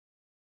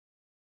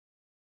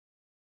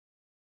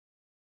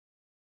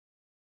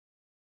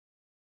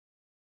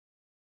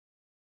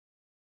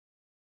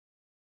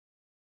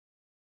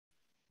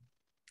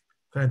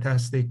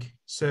Fantastic.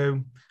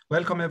 So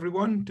welcome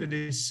everyone to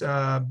this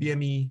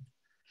BME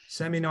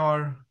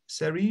seminar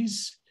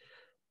series.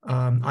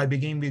 I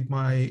begin with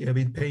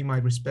paying my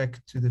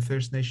respect to the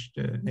First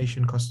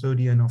Nation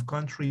custodian of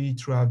country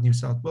throughout New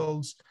South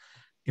Wales,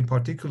 in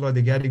particular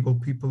the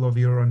Gadigal people of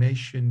Eora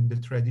Nation, the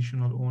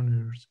traditional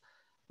owners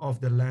of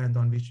the land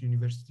on which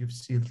University of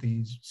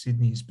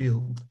Sydney is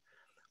built.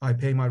 I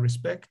pay my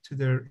respect to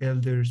their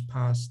elders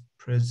past,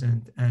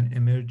 present, and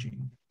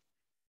emerging.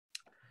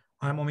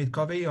 I'm Omid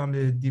Kaveh. I'm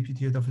the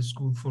Deputy Head of a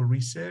School for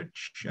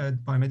Research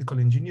at Biomedical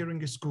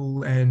Engineering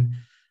School, and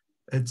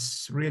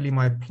it's really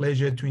my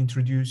pleasure to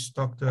introduce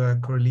Dr.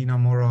 Carolina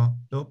Mora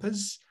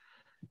Lopez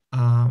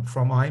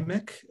from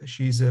IMEC.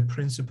 She's a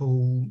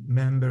principal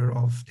member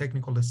of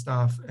technical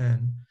staff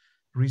and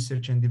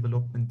research and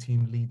development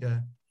team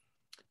leader.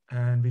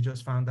 And we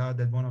just found out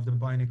that one of the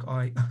Bionic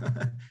Eye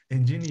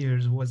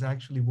engineers was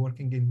actually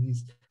working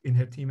in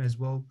her team as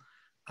well.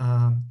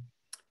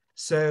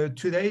 So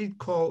today's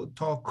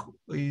talk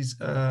is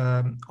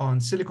on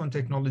silicon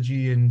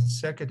technology and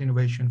circuit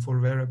innovation for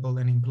wearable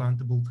and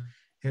implantable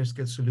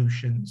hair-scale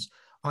solutions.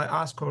 I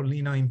asked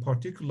Carolina in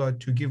particular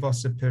to give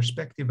us a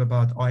perspective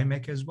about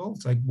IMEC as well.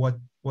 It's like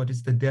what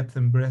is the depth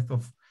and breadth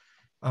of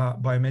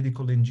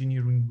biomedical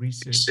engineering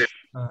research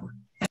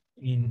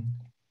in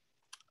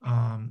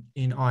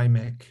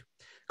IMEC.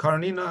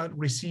 Carolina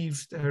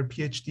received her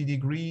PhD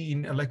degree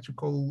in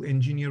electrical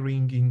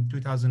engineering in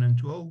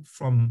 2012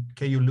 from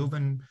KU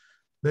Leuven,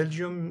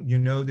 Belgium. You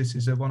know, this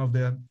is one of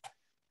the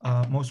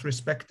most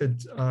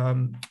respected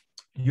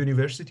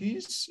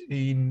universities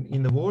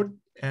in the world.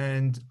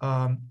 And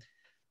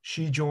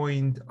she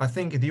joined, I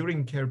think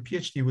during her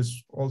PhD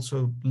was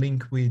also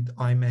linked with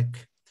IMEC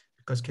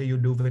because KU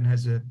Leuven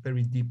has a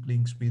very deep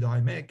links with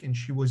IMEC. And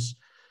she was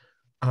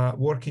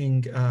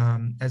working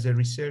as a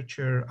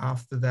researcher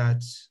after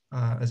that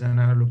as an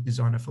analog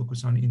designer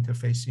focused on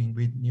interfacing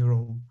with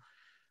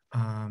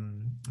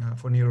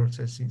for neural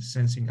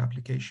sensing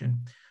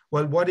application.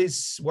 Well,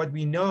 what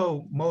we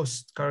know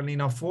most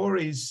Carolina for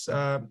is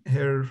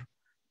her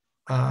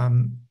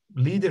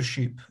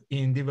leadership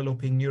in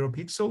developing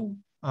NeuroPixel,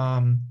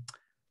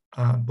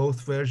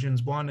 both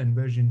versions 1 and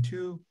version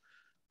 2.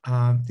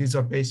 These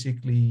are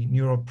basically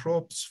neural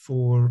probes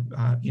for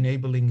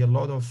enabling a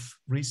lot of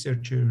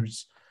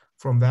researchers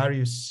from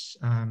various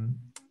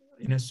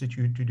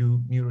institutes to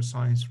do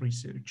neuroscience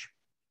research.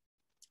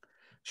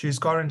 She is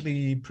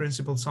currently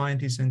principal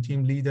scientist and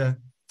team leader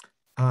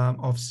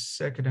of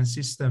circuit and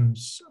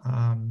systems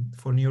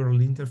for neural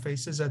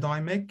interfaces at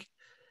IMEC.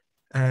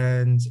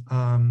 And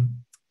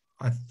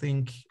I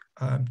think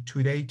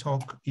today's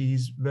talk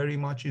is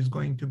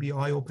going to be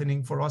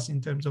eye-opening for us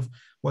in terms of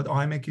what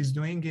IMEC is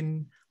doing.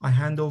 And I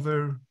hand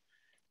over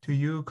to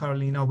you,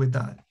 Carolina, with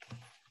that.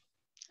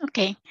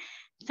 Okay.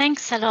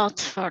 Thanks a lot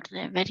for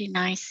the very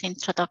nice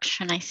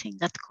introduction. I think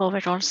that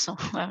covered also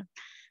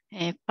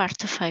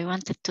part of I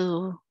wanted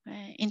to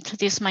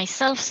introduce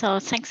myself. So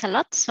thanks a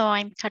lot. So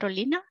I'm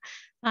Carolina.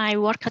 I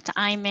work at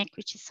IMEC,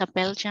 which is a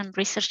Belgian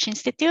research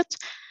institute.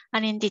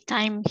 And indeed,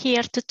 I'm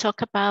here to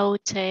talk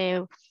about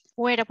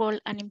wearable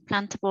and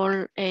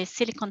implantable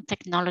silicon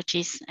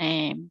technologies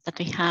that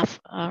we have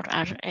or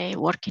are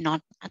working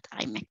on at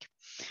IMEC.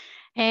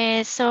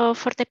 So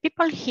for the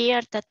people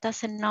here that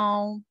doesn't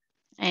know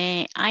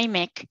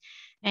IMEC,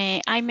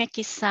 IMEC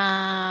is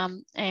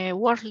a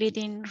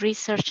world-leading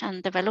research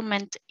and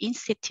development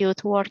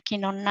institute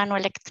working on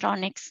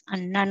nanoelectronics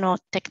and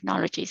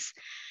nanotechnologies.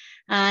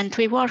 And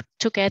we work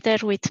together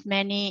with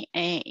many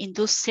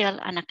industrial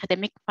and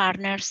academic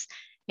partners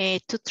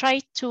to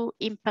try to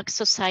impact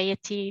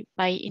society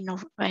by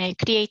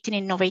creating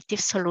innovative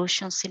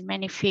solutions in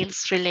many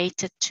fields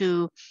related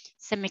to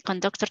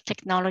semiconductor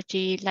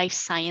technology, life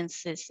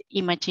sciences,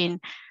 imaging,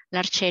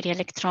 large area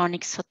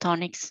electronics,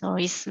 photonics. So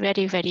it's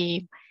very,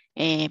 very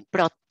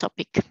broad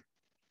topic.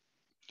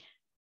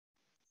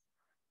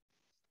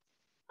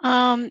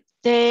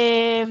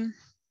 The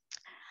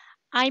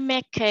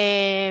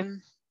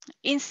IMEC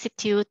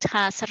Institute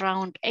has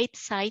around 8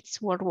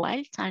 sites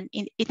worldwide, and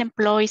it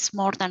employs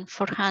more than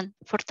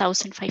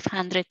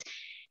 4,500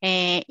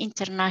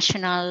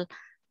 international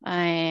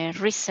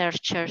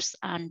researchers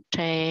and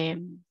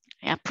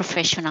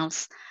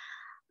professionals.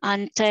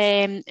 And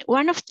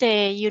one of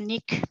the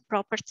unique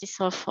properties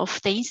of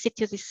the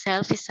Institute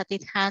itself is that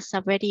it has a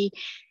very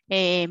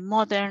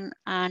modern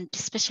and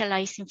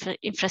specialized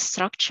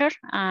infrastructure.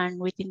 And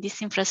within these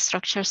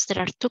infrastructures, there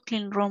are 2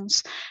 clean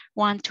rooms,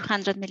 one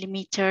 200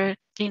 millimeter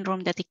clean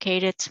room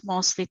dedicated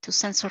mostly to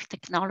sensor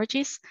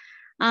technologies,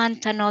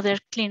 and another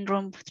clean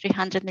room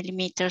 300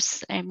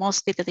 millimeters,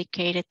 mostly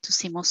dedicated to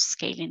CMOS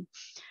scaling.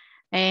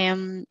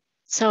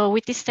 So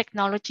with this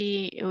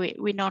technology,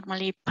 we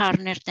normally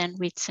partner then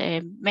with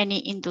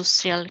many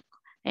industrial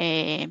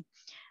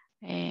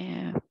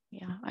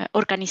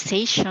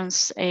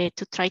organizations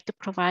to try to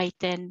provide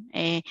then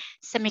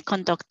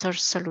semiconductor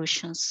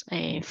solutions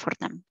for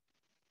them.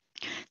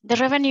 The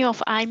revenue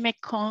of IMEC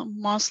comes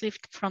mostly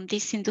from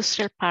these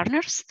industrial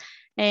partners.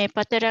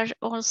 but there are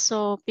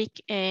also big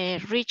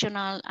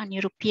regional and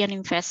European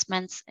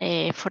investments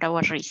for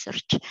our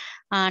research.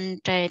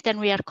 And then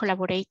we are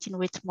collaborating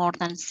with more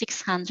than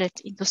 600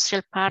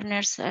 industrial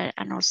partners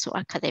and also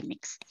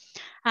academics.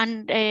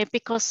 And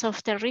because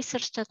of the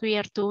research that we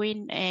are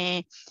doing,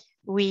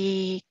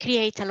 we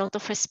create a lot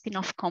of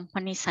spin-off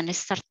companies and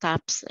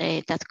startups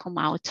that come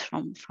out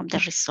from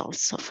the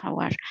results of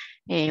our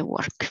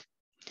work.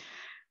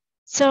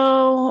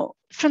 So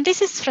from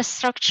this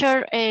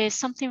infrastructure,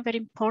 something very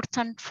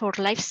important for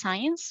life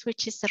science,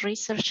 which is the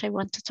research I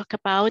want to talk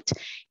about,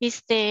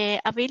 is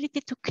the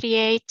ability to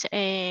create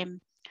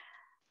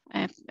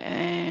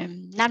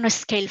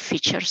nanoscale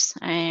features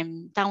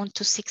down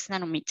to 6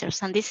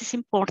 nanometers. And this is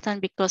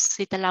important because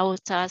it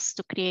allows us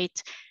to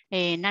create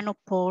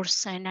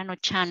nanopores,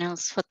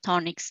 nanochannels,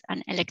 photonics,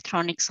 and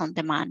electronics on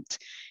demand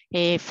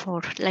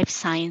for life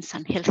science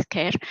and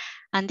healthcare.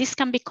 And this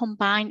can be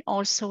combined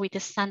also with the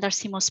standard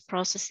CMOS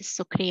processes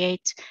to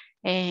create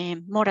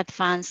more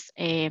advanced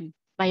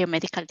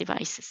biomedical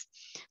devices.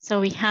 So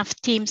we have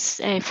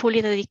teams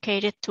fully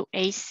dedicated to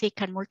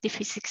ASIC and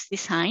multiphysics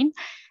design.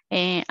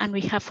 And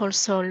we have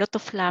also a lot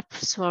of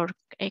labs for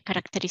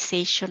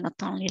characterization,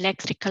 not only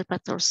electrical,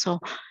 but also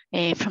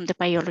from the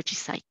biology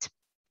side.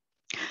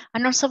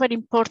 And also very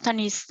important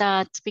is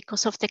that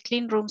because of the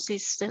clean rooms,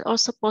 it's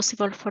also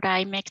possible for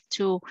IMEC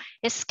to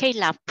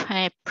scale up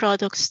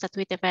products that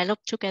we develop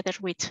together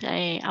with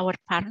our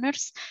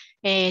partners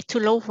to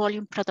low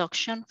volume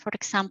production, for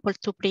example,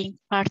 to bring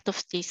part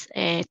of these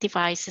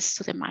devices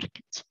to the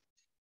market.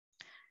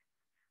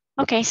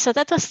 Okay, so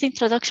that was the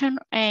introduction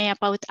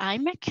about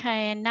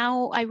IMEC.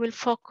 Now I will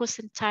focus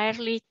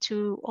entirely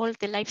to all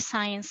the life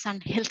science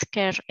and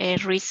healthcare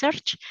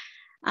research.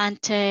 And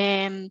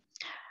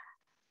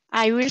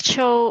I will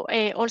show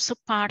also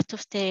part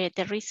of the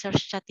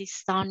research that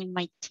is done in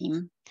my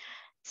team.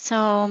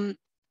 So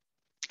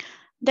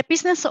the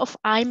business of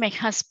IMEC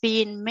has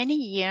been many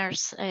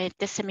years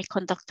the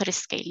semiconductor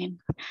scaling.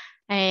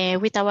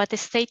 With our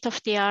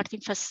state-of-the-art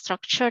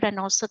infrastructure and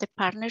also the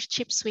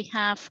partnerships we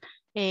have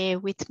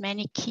with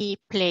many key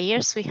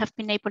players, we have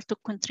been able to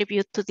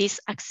contribute to this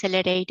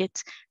accelerated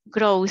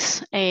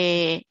growth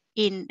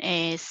in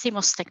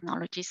CMOS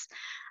technologies.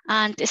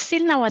 And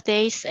still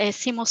nowadays,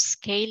 CMOS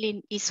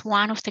scaling is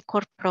one of the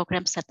core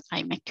programs at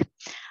IMEC.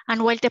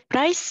 And while the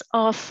price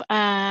of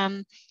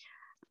the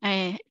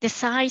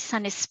size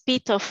and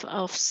speed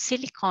of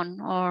silicon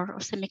or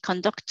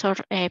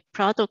semiconductor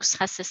products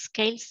has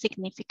scaled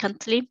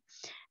significantly,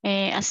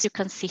 as you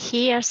can see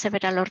here,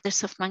 several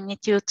orders of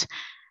magnitude.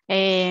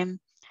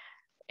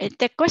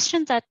 The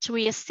question that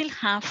we still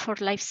have for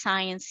life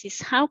science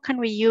is how can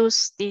we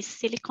use this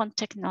silicon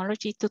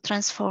technology to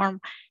transform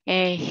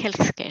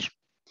healthcare?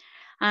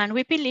 And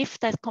we believe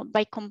that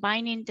by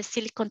combining the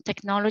silicon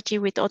technology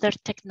with other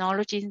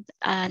technologies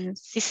and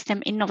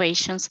system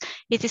innovations,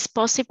 it is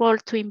possible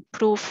to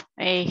improve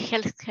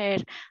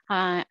healthcare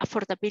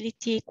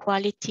affordability,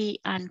 quality,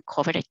 and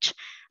coverage.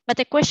 But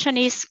the question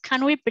is,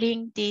 can we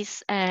bring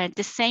this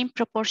the same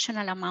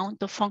proportional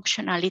amount of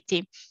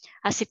functionality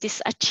as it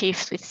is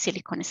achieved with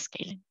silicon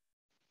scaling?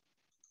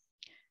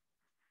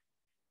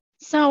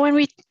 So when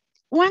we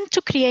want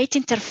to create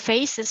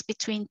interfaces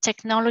between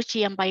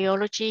technology and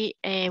biology,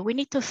 we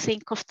need to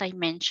think of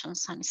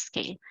dimensions and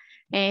scale.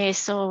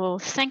 So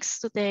thanks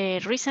to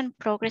the recent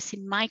progress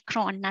in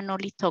micro and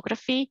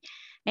nanolithography,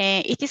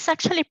 it is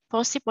actually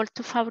possible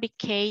to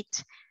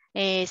fabricate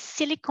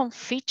silicon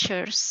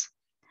features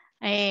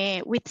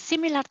with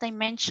similar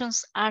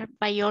dimensions are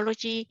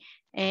biology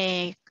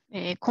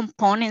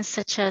components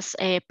such as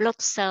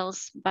blood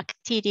cells,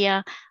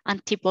 bacteria,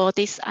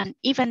 antibodies, and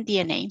even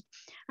DNA.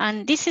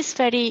 And this is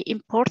very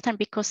important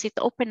because it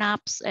opens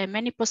up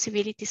many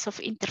possibilities of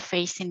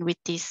interfacing with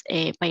these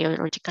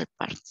biological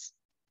parts.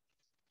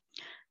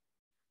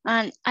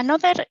 And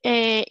another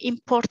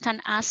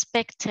important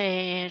aspect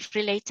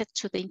related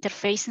to the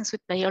interfaces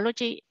with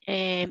biology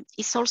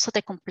is also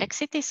the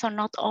complexity. So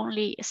not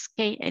only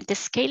the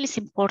scale is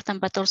important,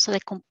 but also the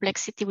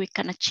complexity we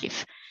can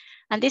achieve.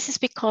 And this is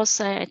because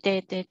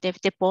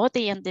the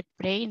body and the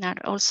brain are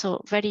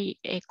also very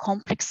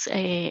complex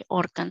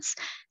organs.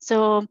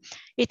 So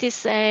it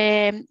is,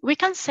 we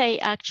can say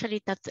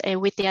actually that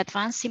with the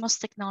advanced CMOS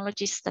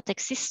technologies that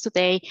exist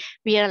today,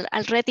 we are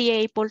already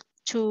able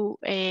to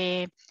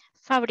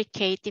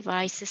fabricate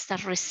devices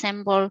that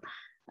resemble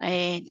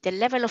the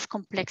level of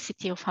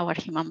complexity of our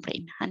human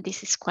brain. And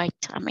this is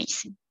quite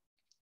amazing.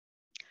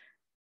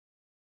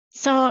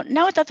 So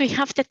now that we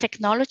have the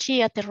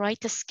technology at the right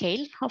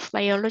scale of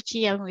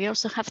biology, and we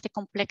also have the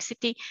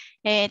complexity,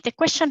 the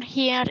question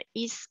here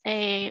is,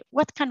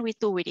 what can we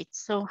do with it?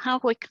 So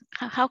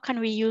how can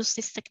we use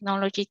this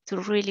technology to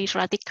really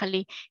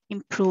radically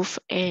improve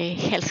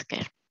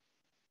healthcare?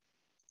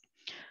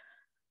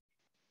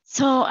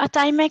 So at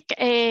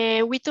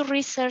IMEC, we do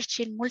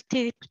research in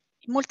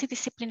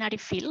multidisciplinary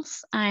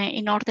fields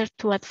in order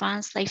to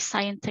advance life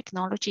science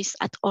technologies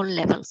at all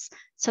levels.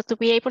 So to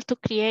be able to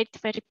create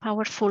very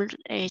powerful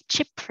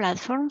chip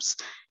platforms,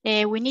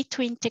 we need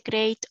to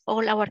integrate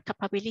all our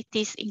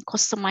capabilities in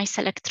customized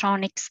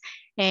electronics,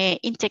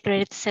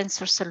 integrated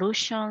sensor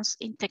solutions,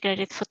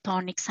 integrated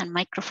photonics, and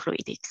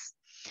microfluidics.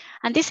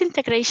 And this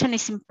integration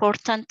is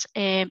important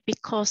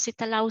because it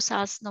allows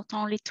us not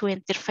only to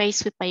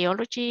interface with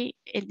biology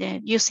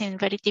using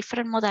very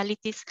different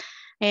modalities,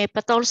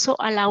 but also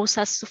allows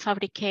us to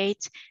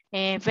fabricate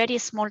very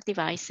small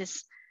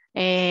devices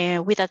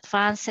with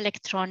advanced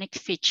electronic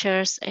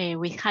features,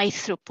 with high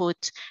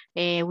throughput,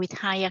 with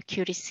high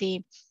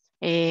accuracy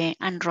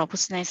and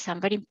robustness,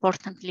 and very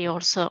importantly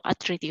also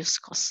at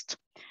reduced cost.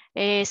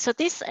 So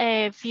this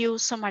view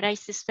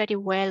summarizes very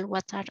well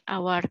what are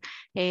our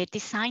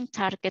design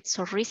targets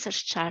or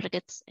research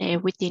targets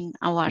within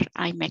our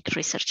IMEC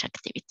research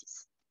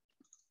activities.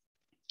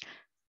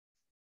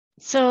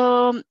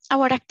 So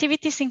our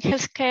activities in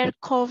healthcare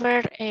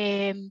cover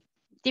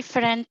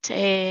different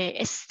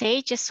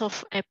stages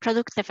of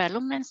product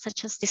development,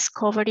 such as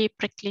discovery,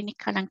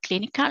 preclinical, and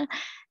clinical,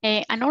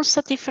 and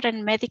also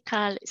different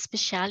medical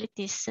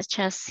specialties, such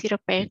as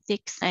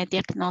therapeutics,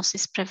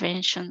 diagnosis,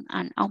 prevention,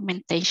 and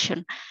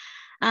augmentation.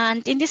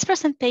 And in this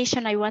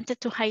presentation, I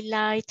wanted to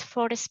highlight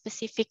 4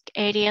 specific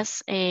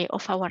areas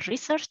of our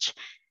research.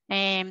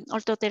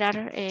 Although there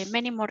are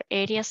many more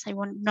areas, I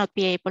will not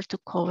be able to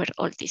cover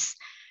all this.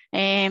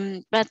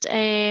 But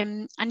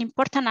an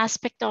important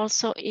aspect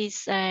also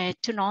is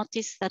to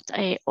notice that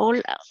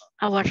all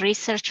our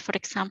research, for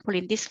example,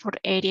 in these 4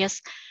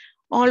 areas,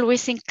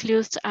 always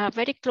includes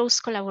very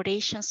close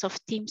collaborations of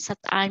teams at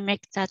IMEC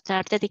that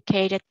are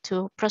dedicated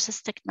to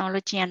process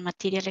technology and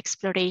material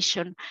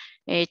exploration,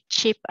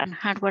 chip and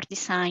hardware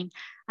design.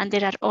 And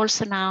there are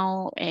also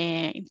now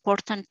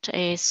important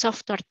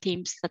software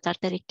teams that are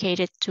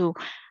dedicated to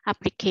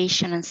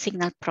application and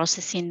signal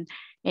processing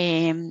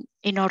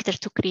in order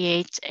to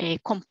create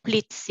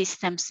complete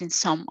systems in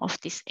some of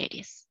these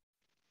areas.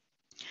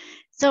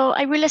 So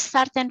I will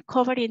start then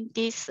covering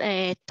these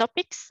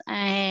topics,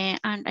 and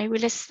I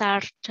will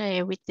start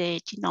with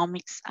the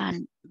genomics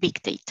and big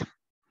data.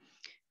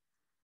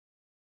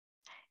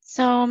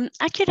 So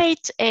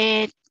accurate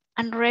and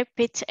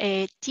rapid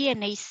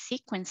DNA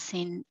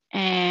sequencing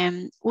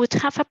would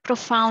have a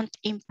profound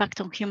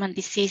impact on human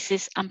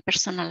diseases and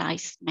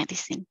personalized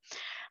medicine.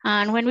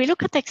 And when we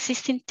look at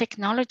existing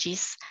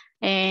technologies,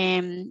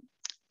 we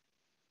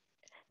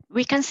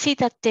can see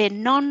that the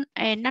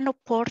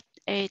nanopore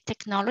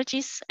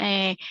technologies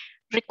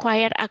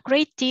require a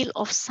great deal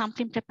of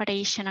sampling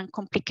preparation and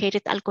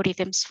complicated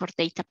algorithms for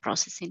data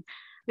processing.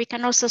 We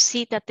can also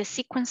see that the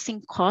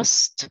sequencing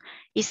cost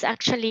is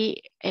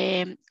actually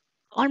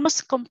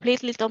almost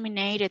completely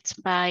dominated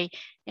by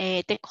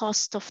the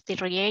cost of the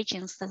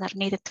reagents that are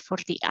needed for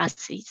the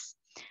assays.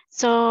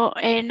 So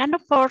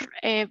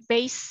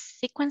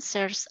nanopore-based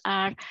sequencers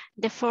are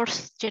the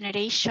 4th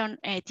generation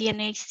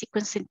DNA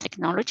sequencing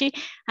technology,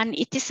 and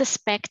it is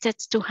expected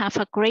to have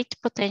a great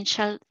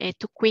potential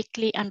to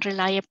quickly and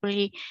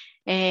reliably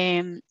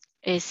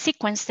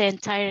sequence the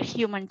entire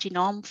human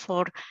genome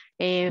for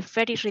a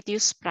very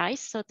reduced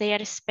price. So they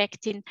are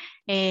expecting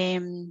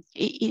in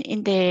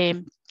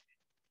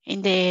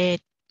the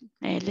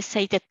let's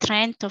say the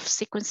trend of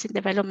sequencing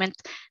development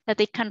that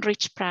they can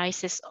reach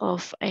prices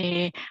of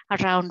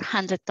around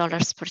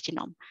 $100 per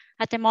genome.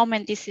 At the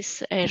moment, this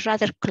is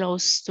rather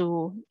close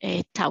to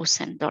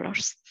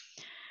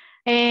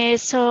 $1,000.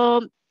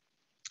 So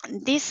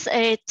this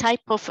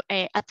type of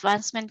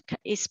advancement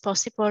is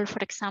possible, for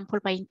example,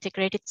 by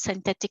integrated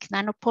synthetic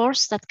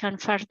nanopores that can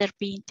further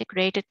be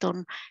integrated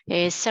on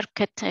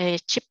circuit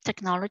chip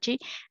technology,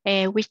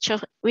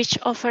 which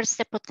offers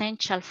the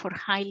potential for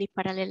highly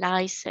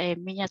parallelized,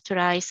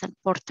 miniaturized, and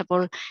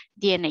portable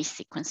DNA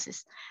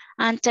sequences.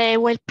 And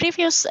while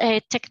previous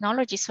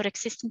technologies or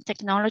existing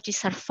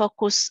technologies are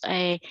focused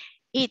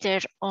either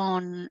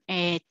on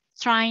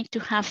trying to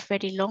have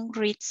very long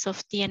reads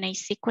of DNA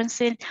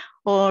sequencing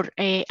or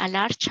a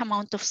large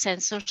amount of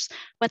sensors,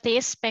 what they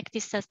expect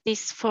is that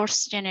this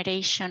 4th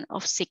generation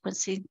of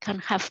sequencing can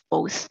have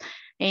both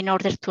in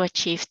order to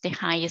achieve the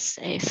highest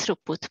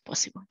throughput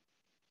possible.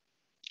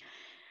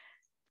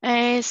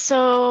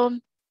 So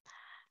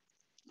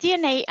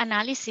DNA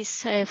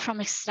analysis from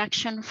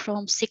extraction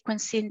from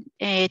sequencing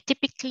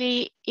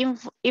typically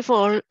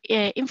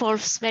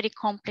involves very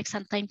complex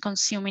and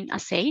time-consuming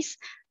assays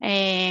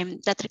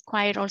that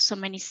require also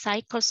many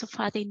cycles of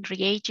adding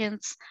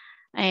reagents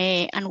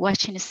and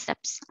watching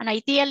steps. And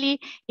ideally,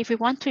 if we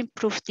want to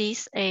improve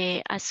this,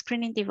 a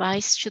screening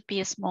device should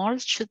be small,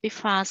 should be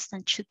fast,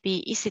 and should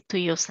be easy to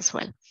use as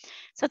well.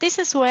 So this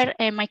is where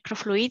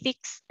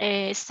microfluidics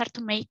start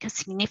to make a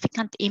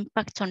significant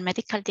impact on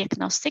medical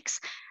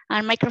diagnostics.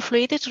 And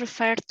microfluidics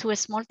refer to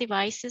small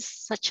devices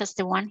such as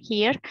the one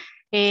here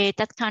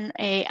that can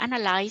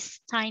analyze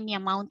tiny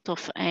amount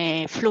of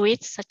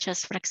fluids, such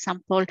as, for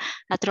example,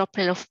 a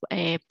droplet of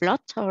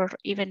blood or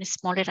even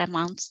smaller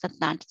amounts than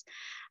that.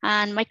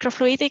 And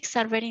microfluidics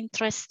are very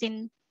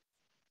interesting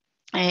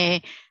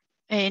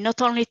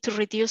not only to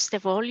reduce the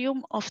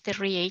volume of the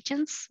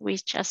reagents,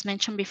 which as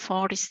mentioned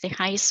before is the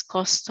highest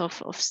cost of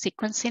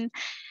sequencing,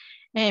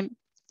 and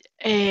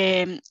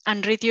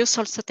reduce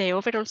also the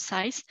overall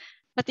size,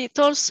 but it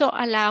also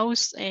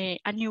allows a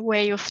new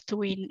way of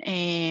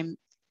doing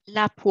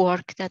lab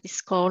work that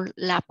is called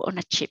lab on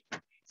a chip.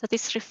 So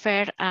this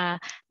refers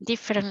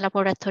different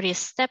laboratory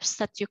steps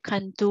that you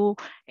can do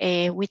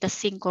with a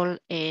single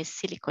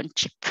silicon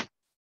chip.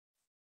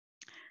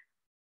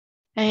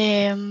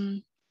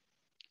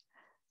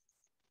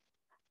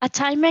 At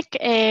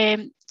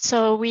IMEC,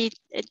 so we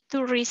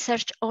do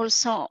research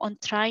also on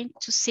trying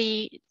to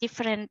see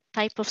different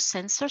type of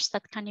sensors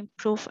that can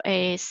improve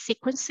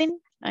sequencing.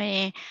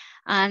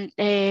 And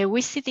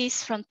we see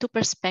this from two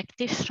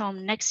perspectives,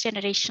 from next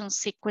generation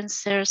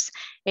sequencers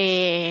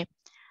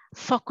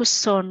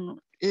focused on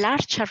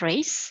large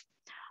arrays,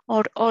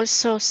 or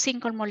also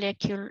single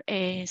molecule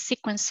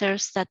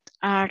sequencers that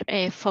are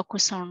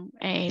focused on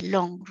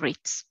long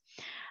reads.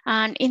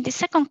 And in the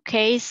second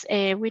case,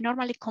 we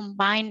normally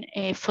combine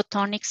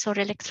photonics or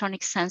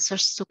electronic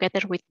sensors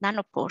together with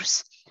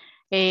nanopores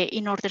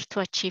in order to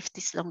achieve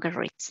these longer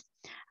reads.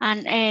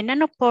 And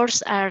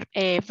nanopores are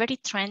very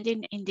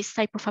trending in this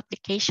type of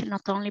application,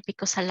 not only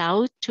because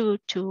allowed to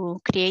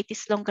create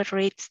these longer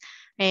reads,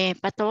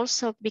 but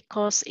also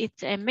because it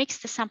makes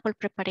the sample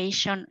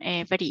preparation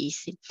very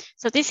easy.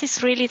 So this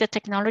is really the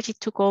technology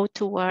to go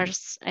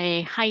towards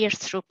a higher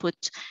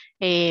throughput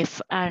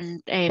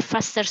and a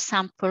faster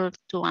sample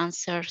to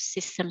answer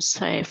systems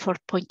for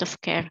point of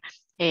care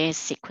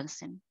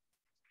sequencing.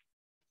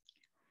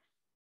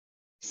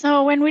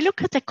 So when we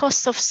look at the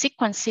cost of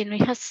sequencing, we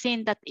have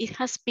seen that it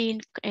has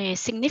been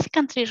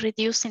significantly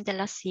reduced in the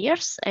last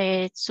years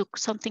to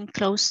something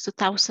close to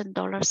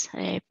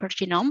 $1,000 per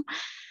genome.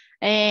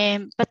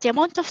 But the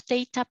amount of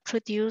data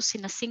produced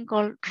in a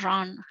single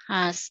run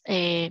has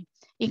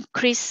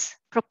increased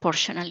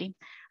proportionally.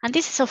 And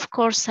this is, of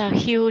course, a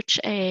huge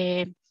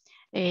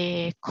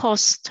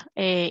cost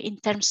in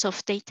terms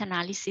of data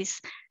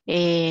analysis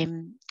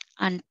and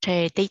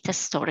data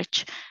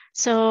storage.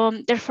 So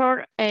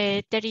therefore,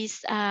 there is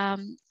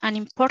an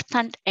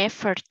important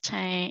effort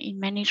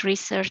in many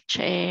research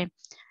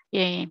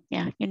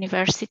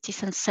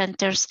universities and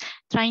centers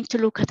trying to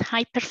look at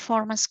high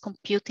performance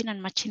computing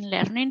and machine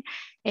learning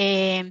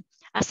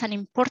as an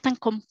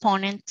important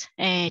component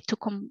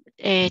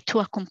to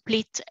a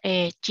complete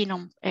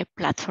genome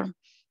platform.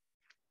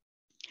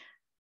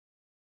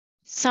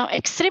 So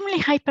extremely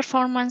high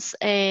performance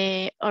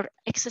or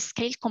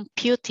exascale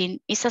computing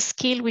is a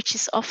skill which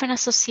is often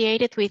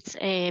associated with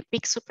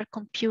big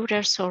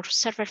supercomputers or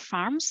server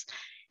farms.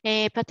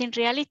 But in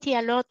reality,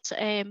 a lot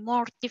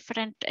more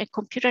different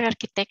computer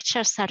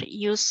architectures are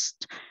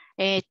used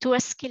to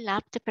scale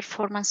up the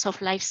performance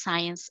of life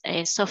science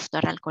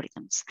software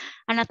algorithms.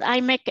 And at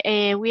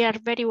IMEC, we are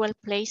very well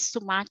placed to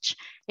match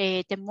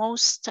the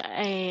most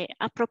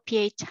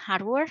appropriate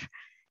hardware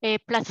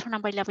platform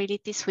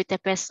availabilities with the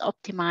best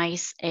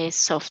optimized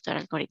software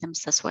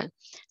algorithms as well.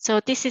 So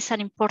this is an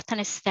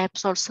important step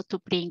also to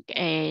bring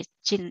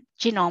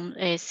genome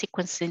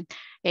sequencing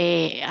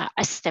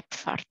a step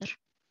further.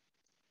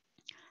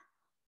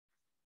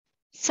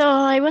 So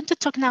I want to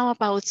talk now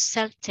about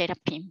cell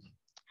therapy.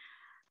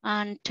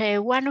 And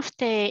one of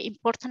the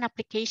important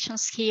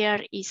applications here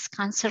is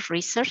cancer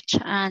research.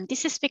 And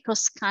this is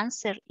because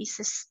cancer is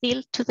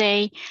still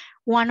today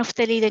one of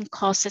the leading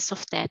causes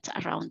of death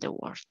around the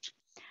world.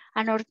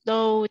 And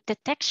although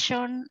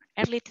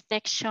early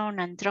detection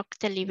and drug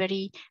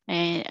delivery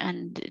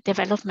and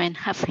development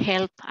have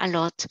helped a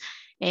lot,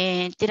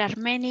 there are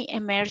many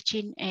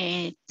emerging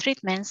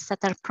treatments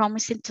that are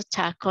promising to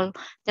tackle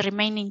the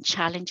remaining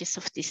challenges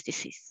of this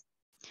disease.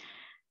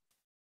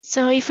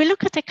 So if we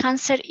look at the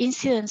cancer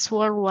incidence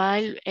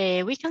worldwide,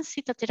 we can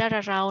see that there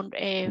are around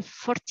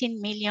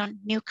 14 million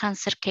new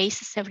cancer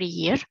cases every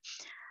year.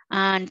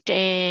 And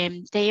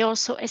they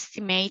also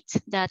estimate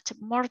that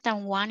more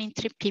than 1 in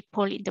 3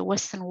 people in the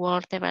Western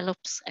world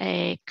develops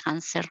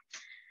cancer.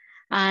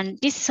 And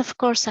this is, of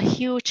course, a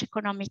huge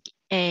economic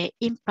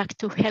impact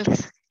to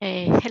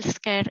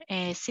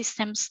healthcare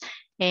systems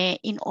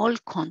in all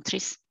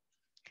countries.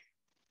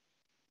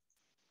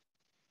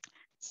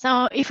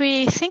 So if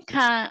we think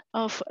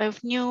of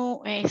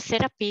new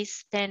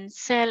therapies, then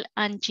cell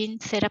and gene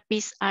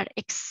therapies are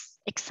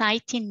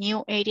exciting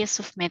new areas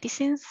of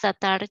medicines that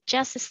are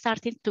just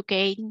starting to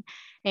gain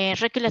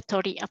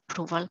regulatory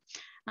approval.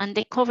 And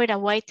they cover a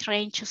wide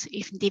range of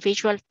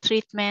individual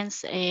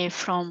treatments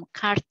from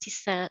CAR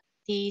T-cell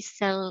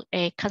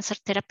cancer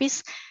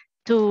therapies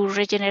to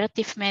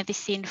regenerative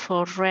medicine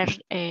for rare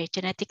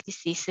genetic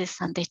diseases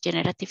and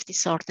degenerative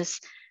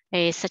disorders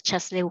such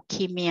as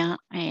leukemia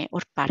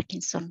or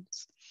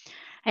Parkinson's.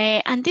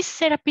 And these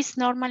therapies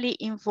normally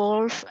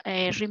involve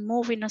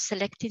removing or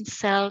selecting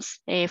cells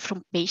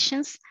from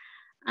patients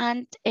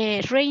and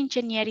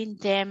re-engineering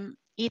them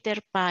either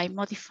by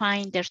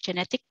modifying their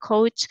genetic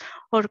codes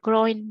or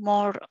growing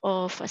more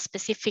of a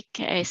specific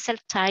cell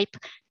type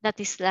that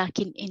is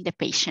lacking in the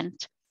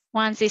patient.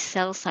 Once these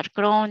cells are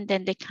grown,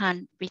 then they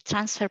can be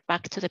transferred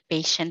back to the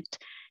patient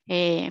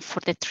for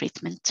the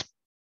treatment.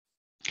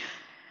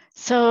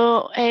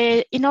 So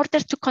in order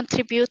to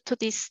contribute to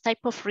this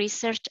type of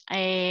research,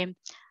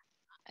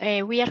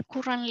 we are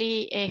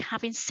currently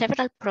having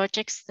several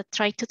projects that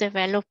try to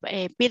develop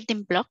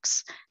building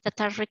blocks that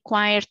are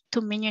required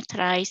to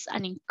miniaturize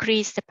and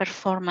increase the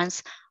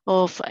performance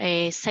of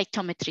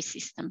cytometry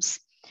systems.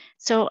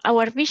 So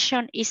our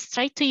vision is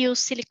try to use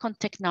silicon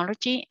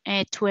technology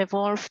to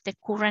evolve the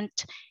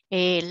current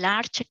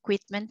large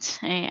equipment,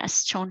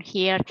 as shown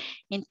here,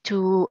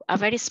 into a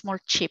very small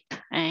chip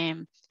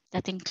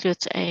that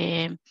includes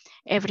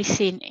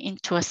everything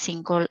into a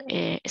single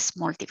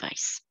small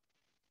device.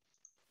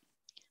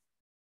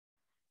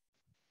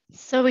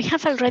 So we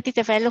have already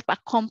developed a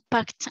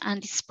compact and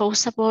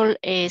disposable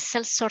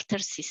cell sorter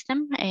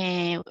system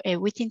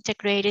with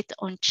integrated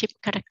on-chip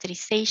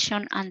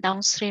characterization and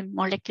downstream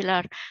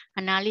molecular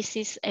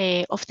analysis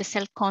of the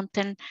cell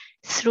content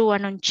through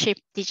an on-chip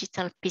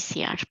digital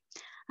PCR.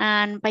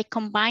 And by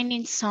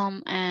combining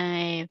some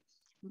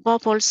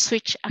bubble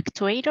switch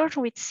actuator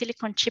with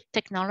silicon chip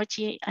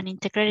technology and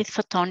integrated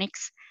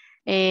photonics,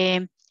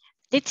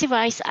 this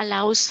device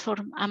allows for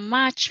a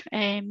much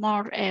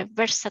more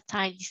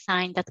versatile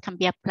design that can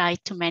be applied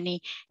to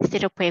many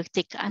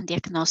therapeutic and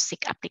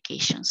diagnostic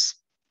applications.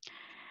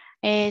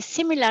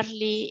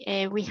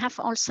 Similarly, we have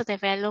also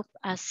developed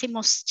a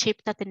CMOS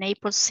chip that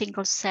enables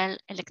single cell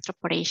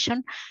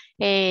electroporation.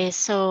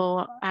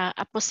 So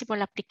a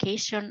possible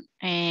application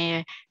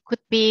could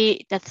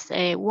be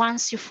that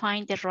once you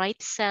find the right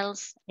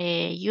cells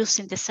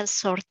using the cell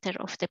sorter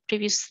of the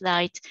previous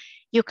slide,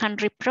 you can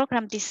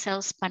reprogram these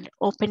cells by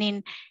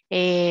opening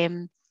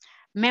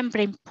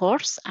membrane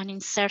pores and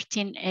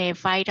inserting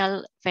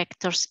viral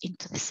vectors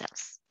into the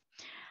cells.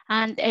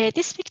 And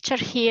this picture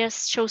here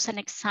shows an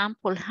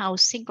example how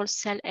single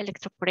cell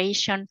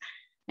electroporation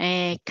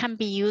can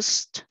be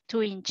used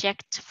to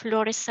inject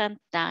fluorescent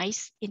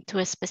dyes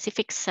into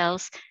specific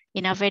cells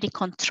in a very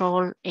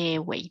controlled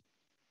way.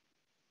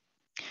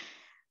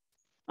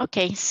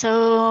 Okay,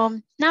 so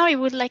now I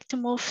would like to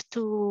move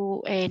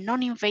to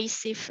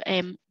non-invasive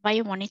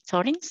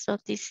biomonitoring. So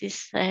this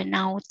is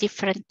now a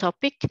different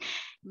topic,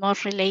 more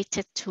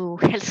related to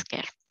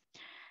healthcare.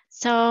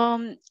 So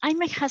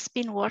IMEC has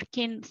been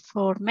working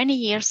for many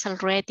years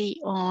already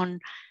on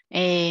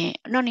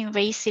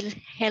non-invasive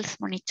health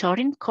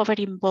monitoring,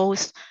 covering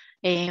both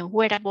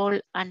wearable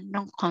and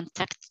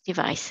non-contact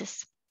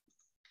devices.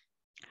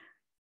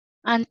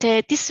 And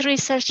this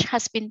research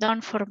has been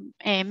done for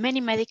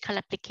many medical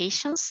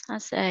applications,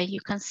 as you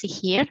can see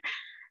here.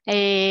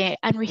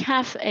 And we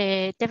have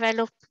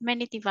developed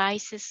many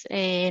devices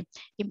in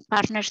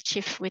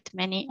partnership with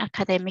many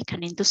academic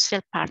and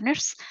industrial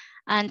partners.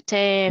 And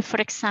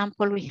for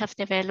example, we have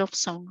developed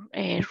some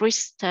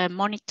wrist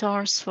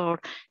monitors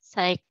for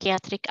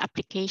psychiatric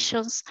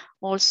applications,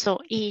 also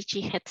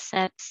EEG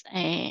headsets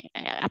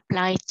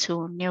applied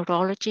to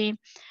neurology,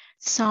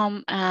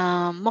 some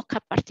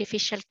mock-up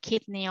artificial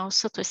kidney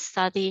also to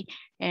study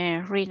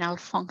renal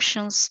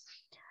functions.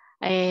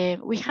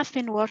 We have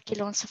been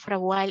working also for a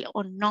while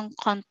on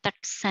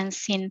non-contact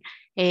sensing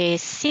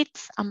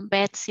seats and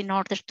beds in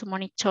order to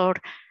monitor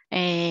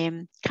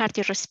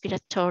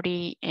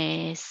cardiorespiratory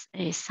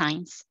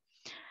signs.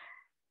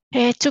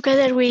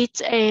 Together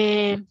with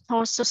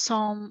also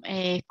some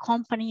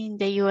company in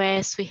the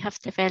US, we have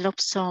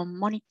developed some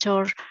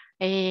monitor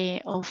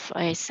of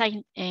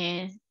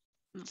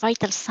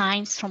vital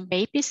signs from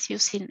babies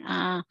using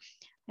a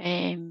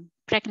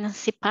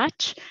pregnancy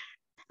patch,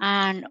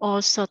 and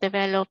also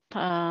develop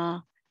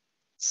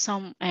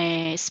some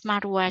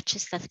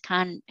smartwatches that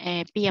can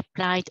be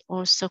applied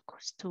also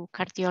to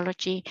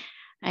cardiology,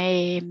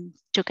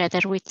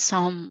 together with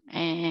some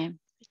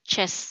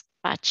chest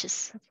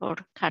patches for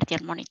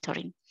cardiac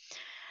monitoring.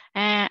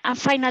 And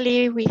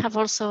finally, we have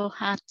also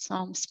had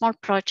some small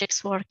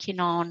projects working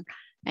on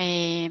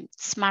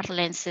smart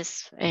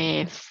lenses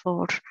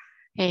for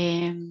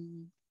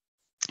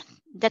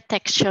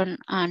detection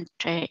and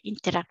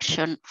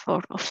interaction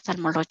for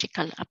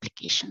ophthalmological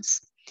applications.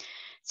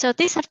 So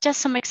these are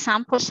just some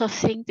examples of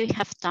things we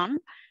have done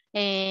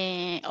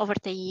over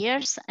the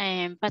years,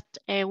 but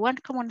one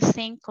common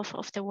thing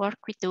of the work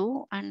we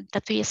do and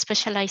that we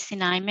specialize in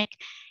IMEC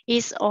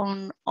is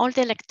on all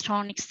the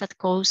electronics that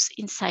goes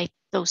inside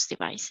those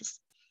devices.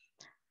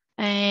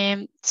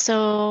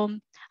 So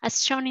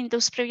as shown in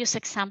those previous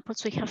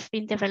examples, we have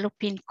been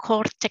developing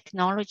core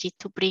technology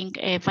to bring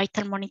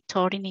vital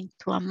monitoring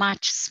into a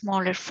much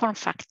smaller form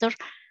factor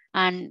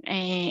and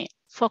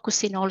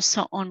focusing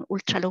also on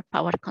ultra-low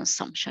power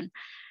consumption.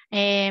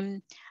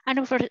 And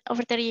over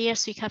the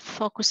years, we have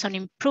focused on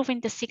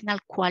improving the signal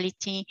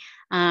quality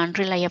and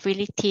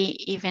reliability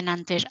even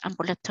under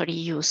ambulatory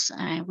use,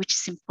 which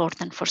is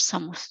important for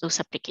some of those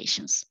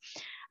applications.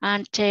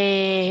 And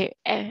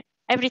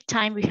every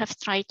time we have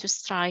tried to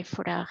strive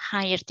for a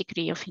higher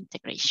degree of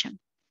integration.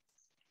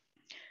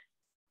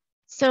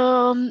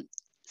 So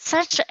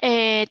Such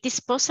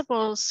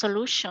disposable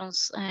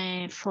solutions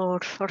for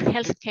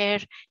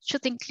healthcare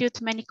should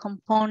include many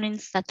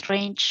components that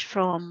range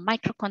from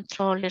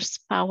microcontrollers,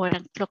 power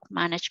and clock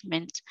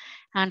management,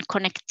 and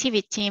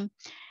connectivity.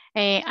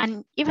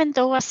 And even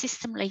though a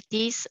system like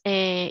this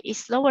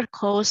is lower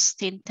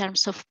cost in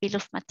terms of bill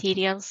of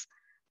materials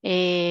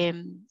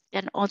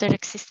than other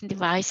existing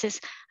devices,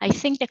 I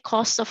think the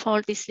cost of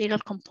all these little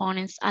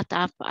components add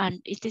up,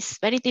 and it is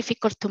very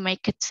difficult to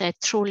make it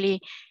truly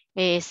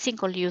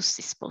single-use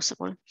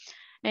disposable.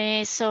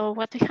 So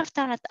what we have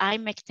done at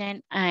IMEC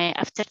then,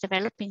 after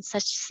developing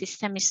such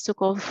system, is to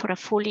go for a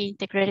fully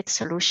integrated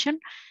solution.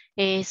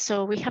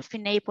 So we have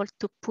been able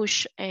to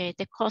push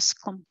the cost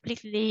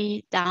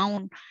completely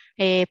down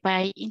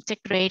by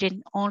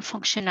integrating all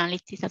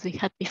functionality that we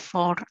had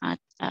before at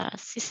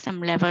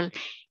system level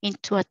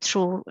into a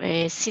true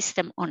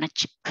system on a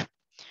chip.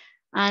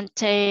 And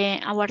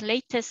our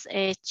latest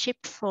chip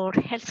for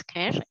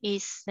healthcare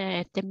is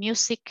the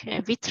Music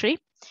V3,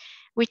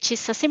 which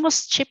is a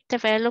CMOS chip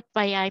developed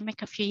by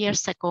IMEC a few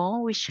years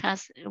ago, which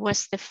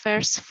was the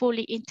first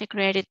fully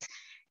integrated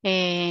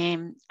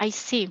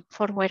IC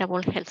for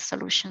wearable health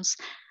solutions.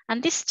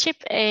 And this chip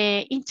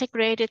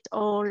integrated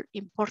all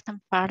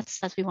important parts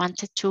that we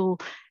wanted to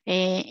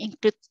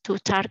include to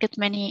target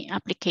many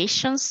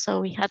applications. So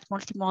we had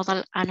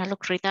multimodal analog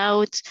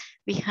readouts,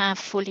 we have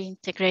fully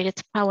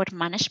integrated power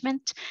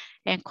management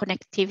and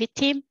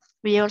connectivity.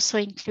 We also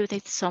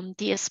included some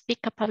DSP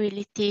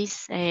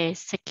capabilities,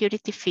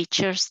 security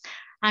features,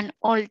 and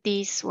all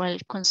these while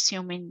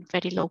consuming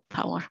very low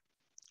power.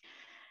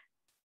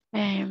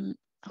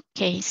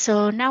 Okay,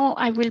 so now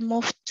I will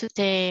move to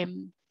the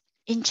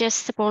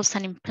ingestibles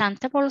and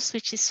implantables,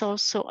 which is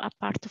also a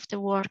part of the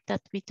work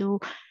that we do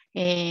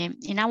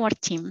in our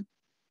team.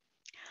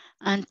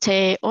 And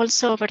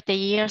also over the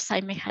years,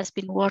 IMEC has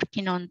been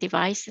working on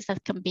devices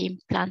that can be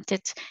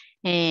implanted,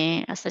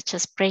 such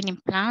as brain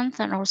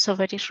implants, and also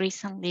very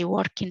recently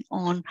working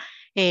on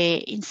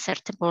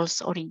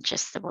insertables or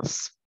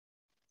ingestibles.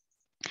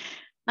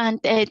 And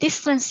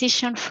this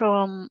transition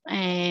from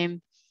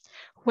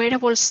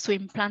wearables to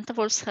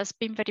implantables has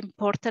been very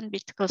important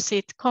because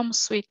it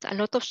comes with a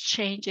lot of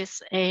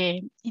changes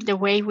in the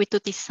way we do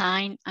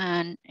design,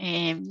 and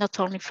not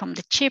only from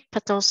the chip,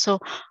 but also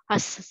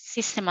as a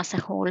system as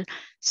a whole.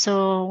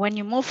 So when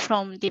you move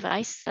from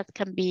devices that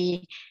can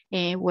be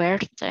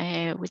weared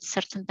with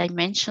certain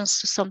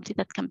dimensions to something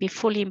that can be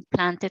fully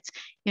implanted,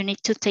 you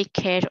need to take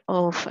care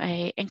of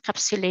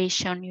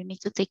encapsulation, you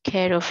need to take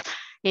care of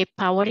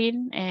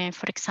powering.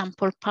 For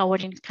example,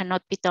 powering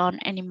cannot be done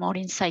anymore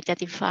inside the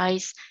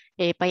device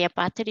by a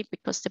battery,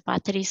 because the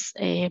batteries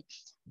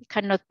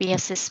cannot be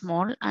as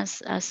small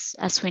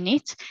as we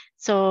need.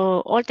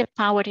 So all the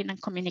powering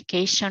and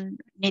communication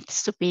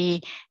needs to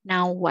be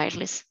now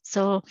wireless.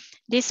 So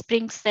this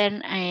brings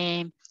then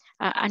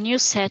a new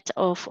set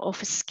of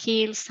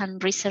skills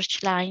and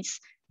research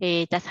lines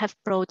that have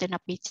broadened a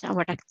bit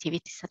our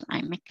activities at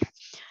IMEC.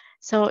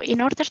 So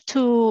in order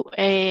to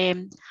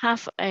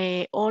have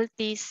all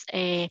these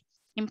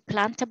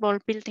implantable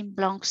building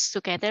blocks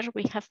together,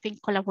 we have been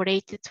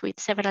collaborated with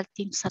several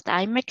teams at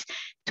IMEC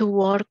to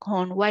work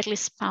on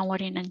wireless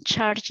powering and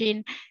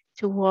charging,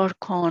 to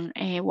work on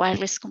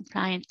wireless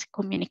compliant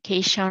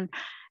communication.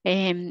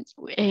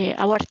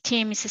 Our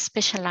team is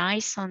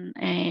specialized on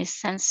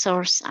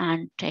sensors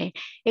and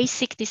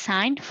ASIC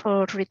design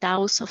for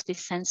readouts of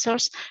these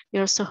sensors.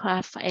 We also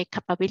have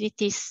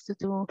capabilities to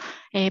do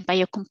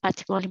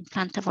biocompatible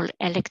implantable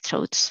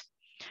electrodes.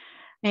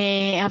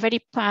 A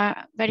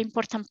very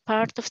important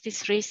part of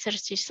this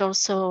research is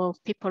also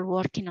people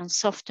working on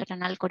software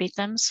and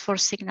algorithms for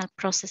signal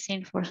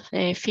processing, for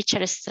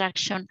feature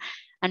extraction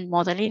and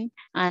modeling,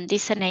 and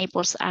this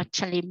enables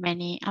actually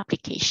many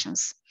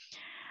applications.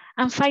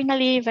 And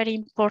finally, very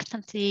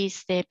important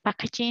is the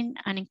packaging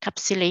and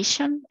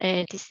encapsulation.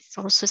 This is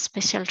also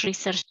special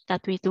research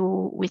that we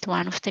do with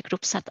one of the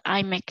groups at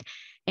IMEC,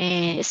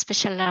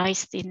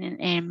 specialized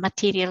in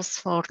materials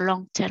for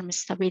long-term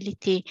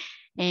stability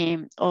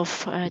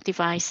of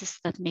devices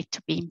that need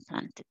to be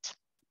implanted.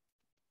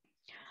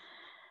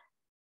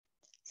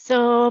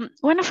 So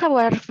one of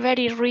our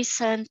very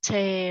recent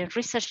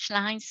research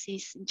lines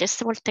is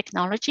ingestible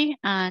technology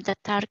that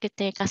target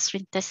the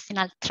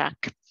gastrointestinal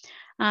tract.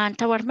 And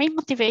our main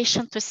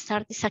motivation to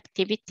start this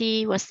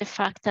activity was the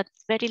fact that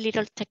very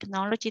little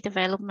technology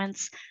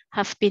developments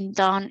have been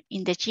done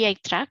in the GI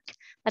tract,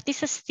 but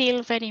this is still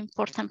a very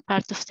important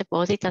part of the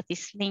body that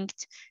is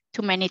linked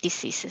to many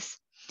diseases.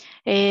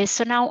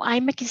 So now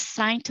IMEC is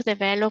trying to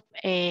develop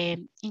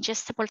an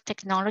ingestible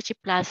technology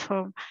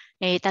platform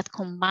that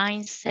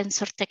combines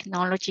sensor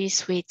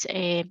technologies with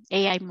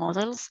AI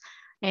models,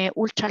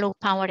 ultra low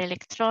power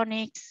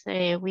electronics.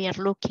 We are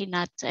looking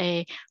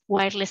at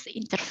wireless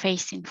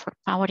interfacing for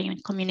powering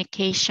and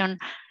communication,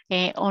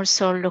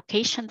 also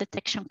location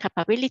detection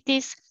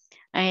capabilities.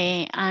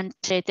 And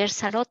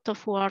there's a lot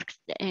of work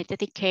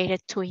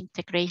dedicated to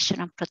integration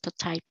and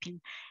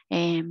prototyping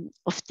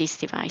of these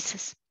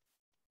devices.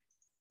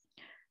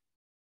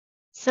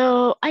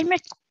 So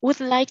IMEC would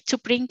like to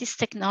bring this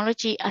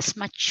technology as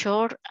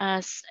mature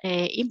as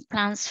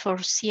implants for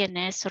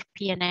CNS or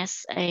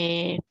PNS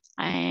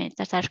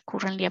that are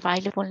currently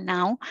available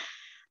now.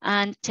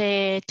 And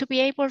to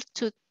be able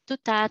to do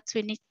that,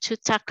 we need to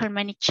tackle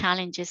many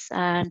challenges.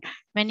 And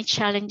many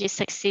challenges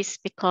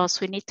exist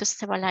because we need to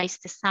stabilize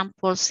the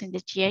samples in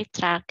the GI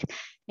tract.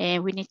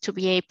 We need to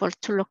be able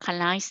to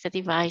localize the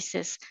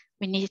devices.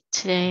 We need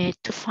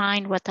to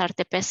find what are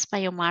the best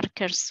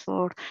biomarkers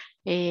for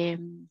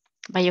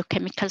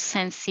biochemical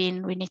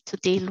sensing. We need to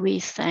deal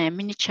with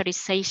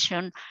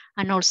miniaturization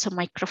and also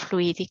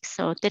microfluidics.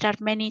 So there are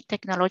many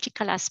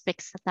technological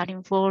aspects that are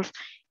involved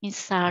in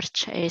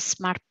such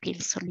smart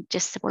pills or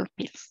ingestible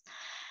pills.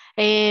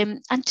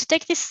 And to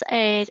take this,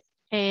 to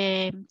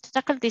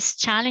tackle these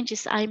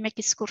challenges, IMEC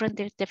is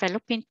currently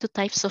developing two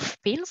types of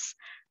pills,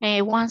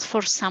 one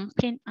for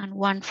sampling and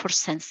one for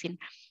sensing.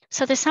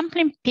 So the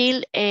sampling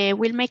pill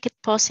will make it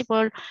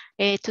possible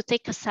to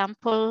take a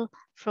sample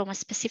from a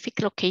specific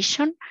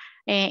location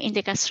in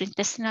the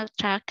gastrointestinal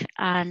tract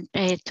and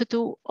to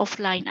do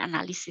offline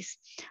analysis.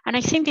 And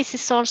I think this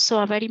is also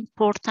a very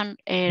important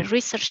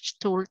research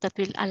tool that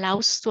will allow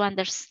us to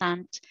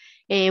understand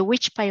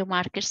which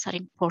biomarkers are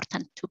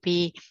important to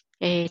be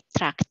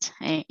tracked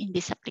in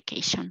this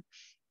application.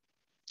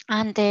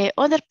 And the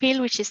other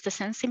pill, which is the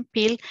sensing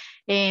pill,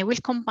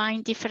 will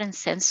combine different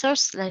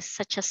sensors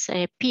such as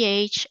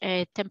pH,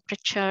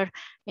 temperature,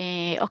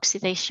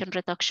 oxidation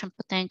reduction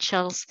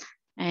potentials,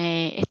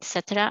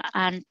 etc.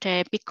 And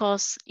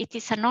because it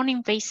is a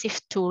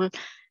non-invasive tool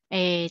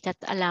that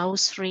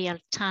allows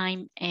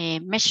real-time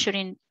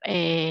measuring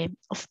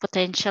of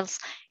potentials,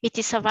 it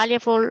is a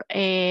valuable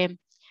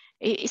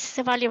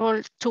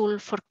tool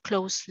for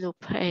closed-loop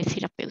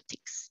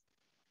therapeutics.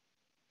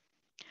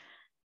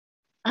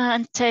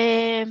 And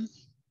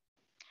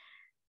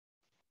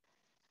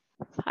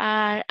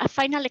a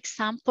final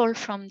example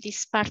from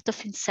this part of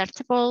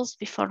insertables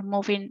before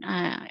moving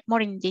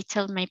more in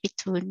detail maybe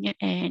to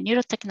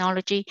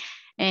neurotechnology.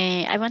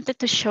 I wanted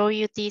to show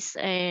you this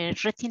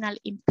retinal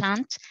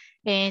implant.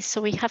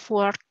 So we have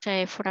worked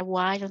for a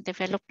while on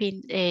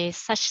developing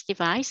such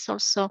device.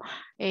 Also,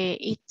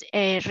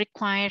 it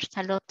required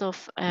a lot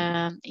of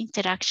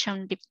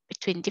interaction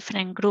between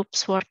different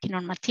groups working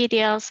on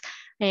materials,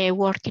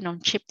 working on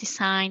chip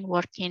design,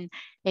 working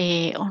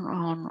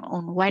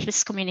on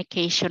wireless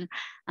communication.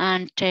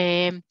 And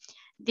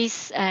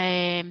this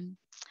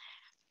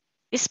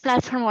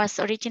platform was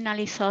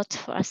originally thought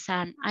as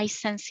an eye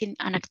sensing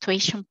and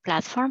actuation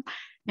platform,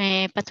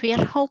 but we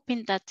are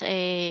hoping that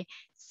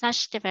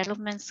such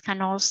developments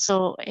can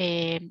also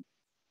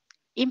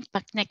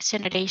impact next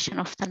generation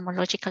of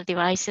ophthalmological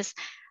devices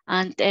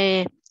and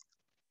to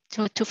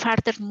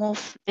further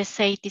move, let's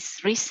say,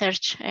 this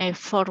research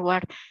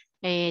forward.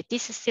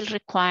 This still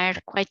requires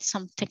quite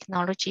some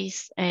technology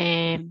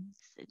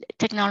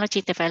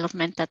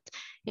development that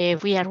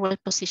we are well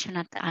positioned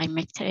at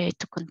IMEC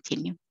to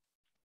continue.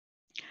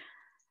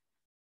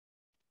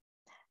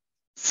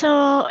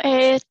 So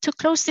to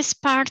close this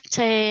part,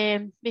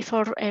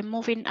 before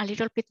moving a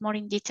little bit more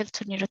in detail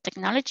to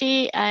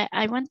neurotechnology,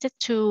 I wanted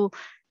to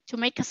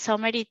make a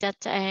summary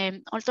that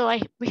although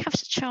I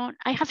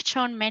have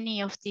shown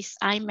many of these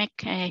IMEC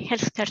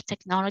healthcare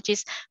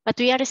technologies, but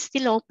we are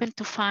still open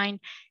to find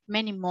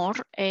many more,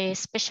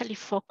 especially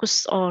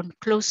focused on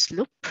closed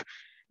loop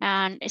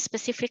and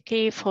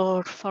specifically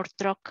for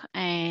drug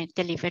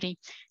delivery.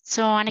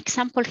 So an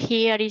example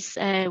here is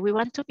we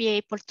want to be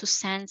able to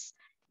sense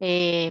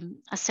a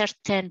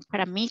certain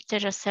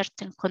parameter, a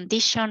certain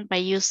condition by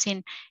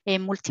using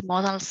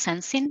multimodal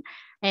sensing,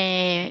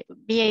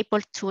 be able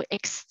to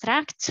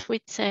extract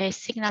with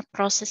signal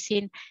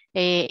processing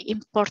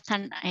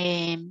important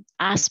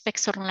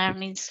aspects or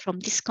learnings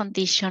from this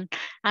condition,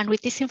 and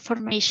with this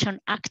information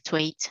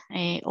actuate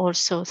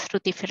also through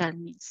different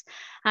means.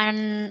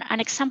 And an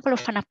example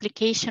of an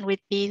application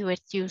would be where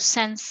you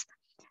sense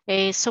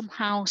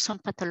somehow some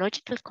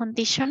pathological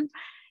condition,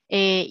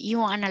 you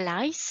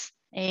analyze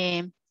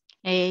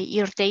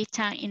your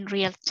data in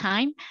real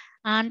time,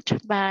 and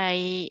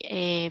by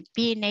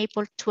being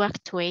able to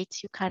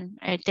actuate, you can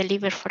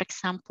deliver, for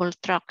example,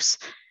 drugs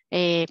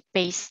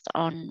based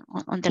on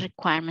the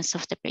requirements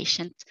of the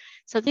patient.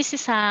 So this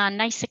is a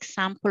nice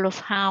example of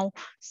how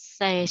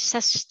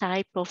such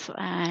type of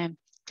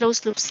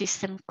closed loop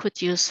system could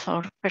use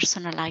for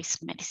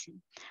personalized medicine.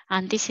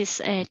 And this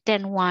is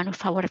then one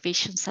of our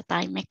visions at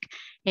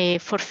IMEC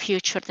for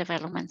future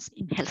developments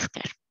in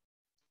healthcare.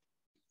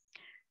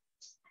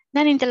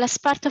 Then in the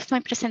last part of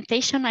my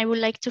presentation, I would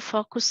like to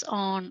focus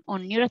on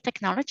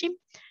neurotechnology,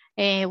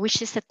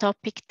 which is a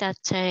topic that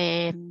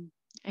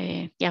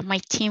my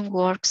team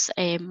works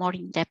more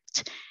in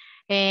depth.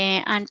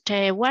 And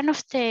one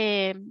of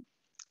the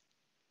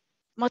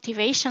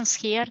motivations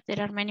here, there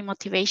are many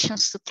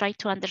motivations to try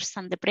to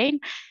understand the brain,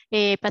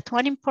 but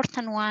one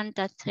important one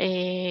that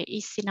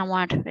is in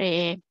our,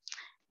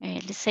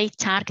 let's say,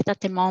 target at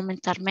the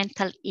moment are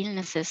mental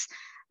illnesses.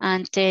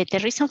 And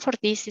the reason for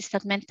this is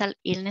that mental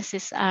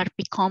illnesses are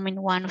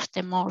becoming one of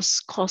the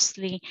most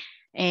costly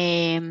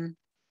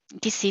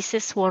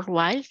diseases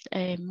worldwide,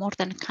 more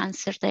than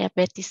cancer,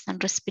 diabetes,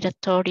 and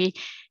respiratory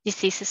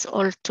diseases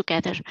all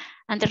together.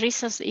 And the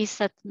reason is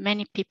that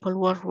many people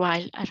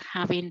worldwide are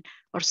having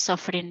or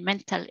suffering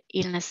mental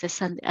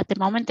illnesses. And at the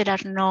moment, there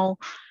are no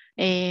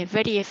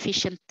very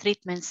efficient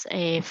treatments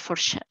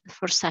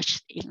for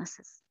such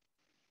illnesses.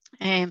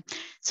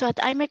 So at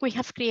IMEC, we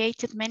have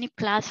created many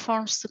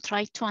platforms to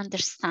try to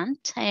understand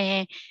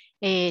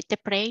the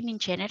brain in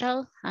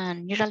general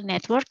and neural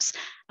networks.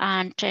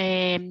 And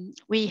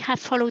we have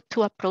followed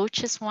two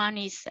approaches. One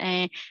is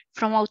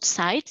from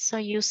outside, so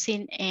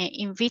using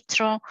in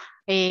vitro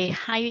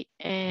high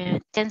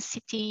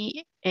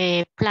density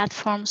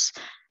platforms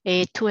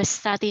to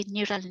study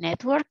neural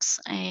networks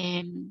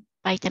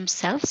by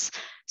themselves.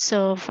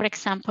 So for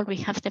example, we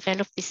have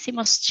developed the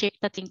CMOS chip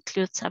that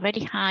includes a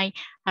very high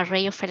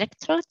array of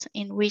electrodes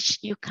in which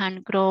you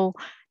can grow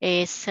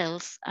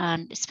cells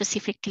and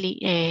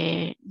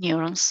specifically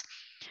neurons.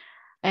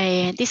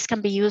 This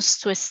can be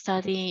used to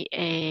study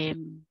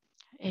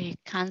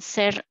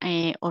cancer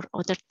or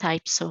other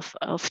types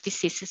of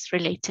diseases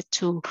related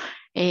to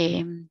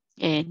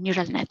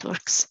neural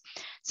networks.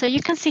 So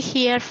you can see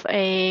here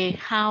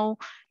how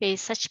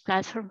such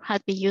platform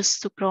had been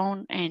used to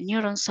grow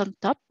neurons on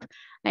top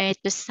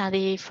to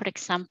study, for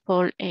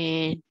example,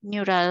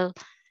 how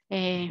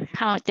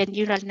the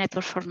neural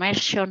network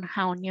formation,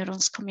 how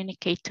neurons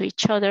communicate to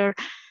each other,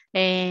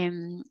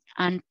 and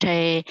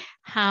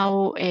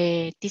how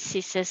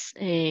diseases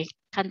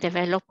can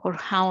develop or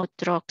how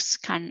drugs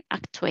can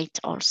actuate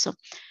also.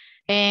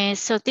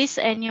 So these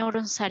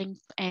neurons are in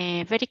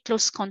very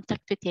close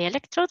contact with the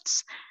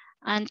electrodes.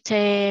 And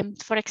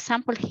for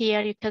example,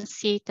 here you can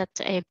see that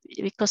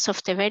because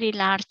of the very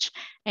large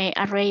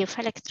array of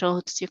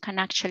electrodes, you can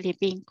actually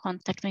be in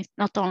contact with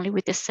not only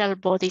with the cell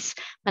bodies,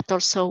 but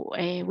also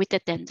with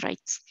the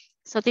dendrites.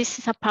 So this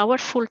is a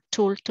powerful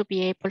tool to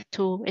be able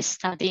to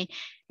study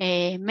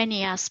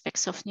many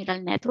aspects of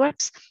neural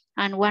networks.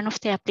 And one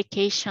of the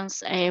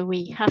applications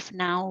we have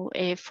now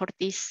for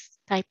this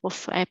type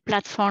of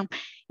platform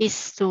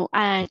is to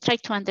try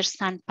to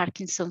understand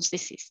Parkinson's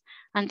disease.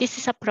 And this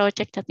is a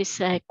project that is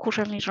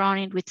currently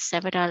running with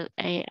several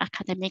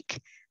academic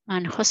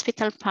and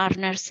hospital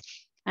partners.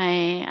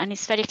 And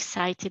it's very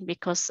exciting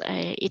because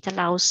it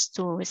allows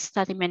to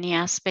study many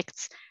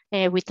aspects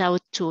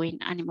without doing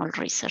animal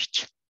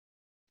research.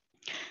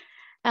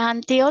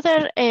 And the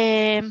other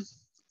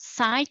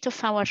side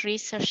of our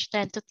research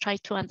then to try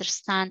to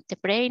understand the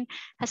brain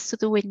has to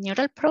do with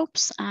neural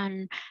probes.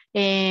 And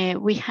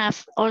we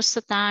have also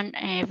done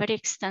very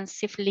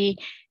extensively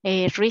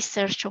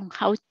research on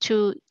how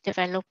to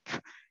develop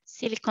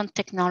silicon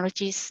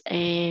technologies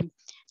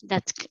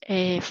that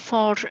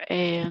for,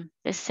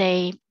 let's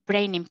say,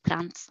 brain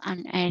implants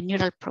and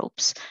neural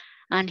probes.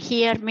 And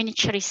here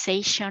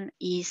miniaturization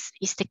is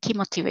the key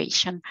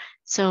motivation.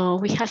 So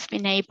we have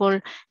been able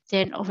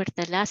then over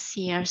the last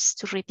years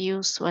to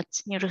reduce what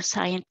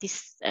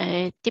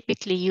neuroscientists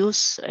typically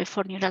use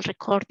for neural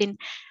recording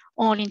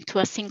all into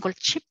a single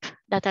chip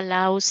that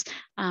allows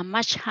a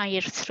much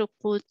higher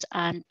throughput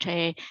and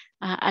a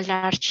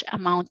large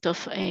amount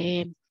of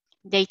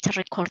data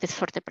recorded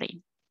for the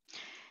brain.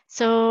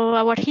 So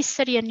our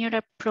history in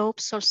neural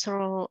probes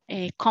also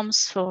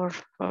comes for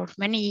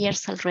many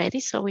years already.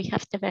 So we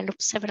have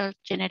developed several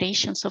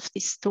generations of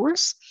these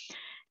tools.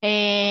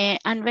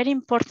 And very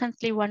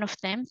importantly, one of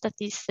them that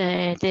is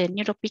the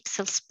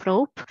NeuroPixels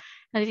probe.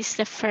 That is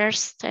the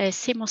first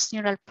CMOS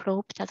neural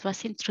probe that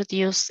was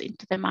introduced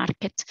into the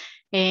market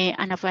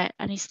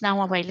and is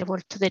now available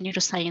to the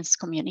neuroscience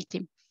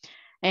community.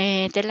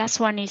 The last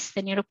one is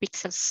the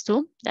NeuroPixels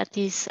 2 that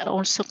is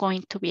also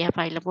going to be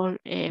available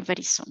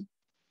very soon.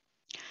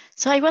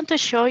 So I want to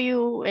show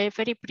you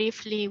very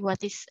briefly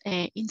what is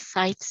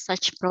inside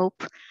such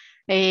probe.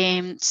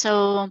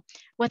 So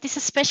what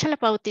is special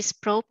about this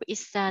probe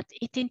is that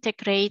it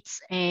integrates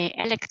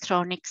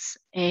electronics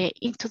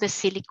into the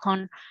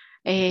silicon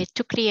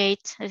to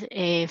create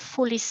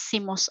fully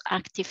CMOS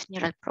active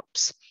neural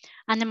probes.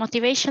 And the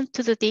motivation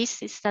to do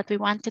this is that we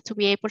wanted to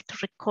be able to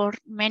record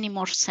many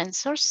more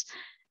sensors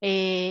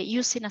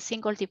using a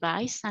single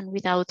device and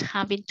without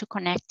having to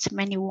connect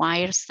many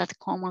wires that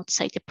come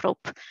outside the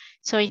probe.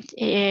 So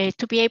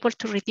to be able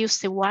to reduce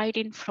the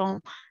wiring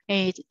from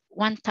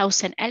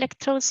 1,000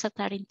 electrodes that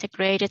are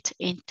integrated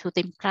into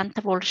the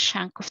implantable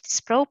shank of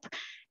this probe,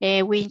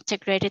 we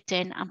integrated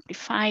then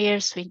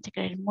amplifiers, we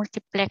integrated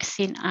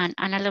multiplexing and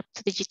analog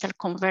to digital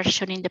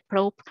conversion in the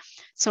probe.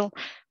 So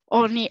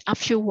only a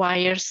few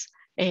wires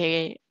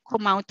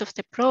come out of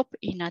the probe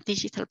in a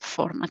digital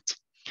format.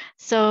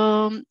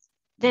 So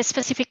the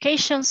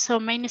specifications, so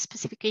main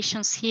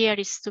specifications here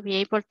is to be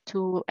able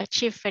to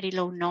achieve very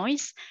low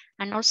noise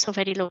and also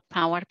very low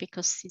power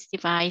because this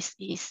device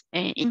is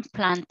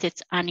implanted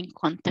and in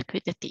contact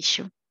with the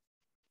tissue.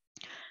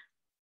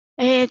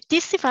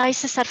 These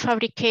devices are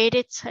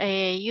fabricated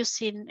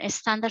using a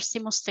standard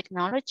CMOS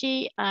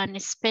technology and a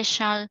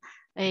special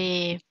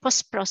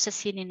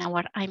post-processing in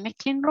our IMEC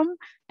clean room.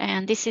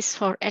 And this is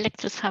for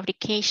electrode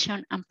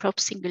fabrication and probe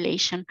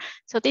singulation.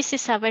 So this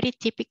is a very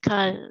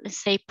typical, let's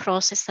say,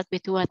 process that we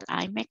do at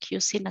IMEC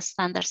using a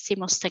standard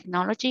CMOS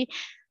technology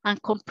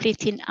and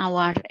completing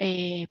our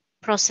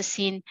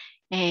processing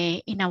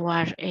in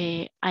our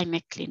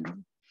IMEC clean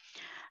room.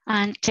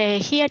 And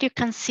here you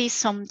can see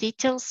some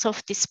details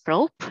of this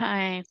probe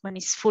when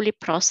it's fully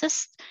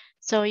processed.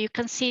 So you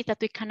can see that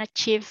we can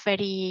achieve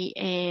very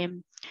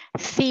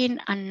thin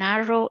and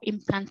narrow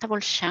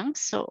implantable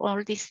chunks. So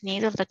all this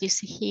needle that you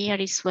see here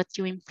is what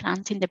you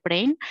implant in the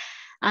brain.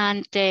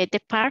 And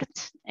the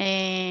part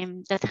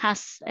that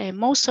has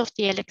most of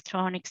the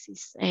electronics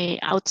is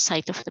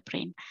outside of the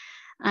brain.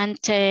 And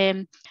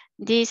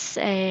this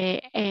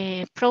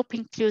probe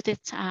included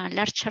a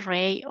large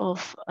array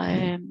of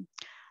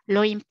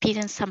low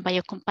impedance and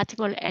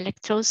biocompatible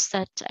electrodes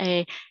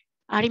that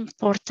are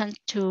important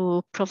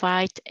to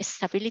provide a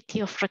stability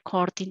of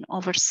recording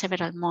over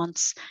several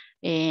months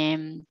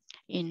in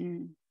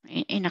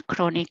a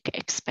chronic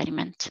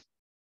experiment.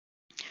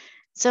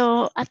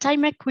 So at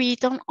IMEC, we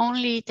don't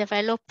only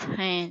develop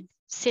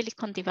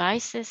silicon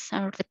devices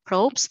or the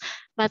probes,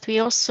 but we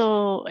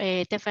also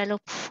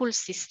develop full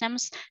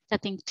systems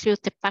that include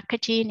the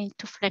packaging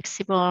into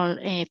flexible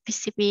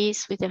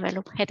PCBs. We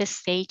develop head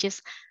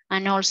stages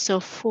and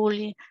also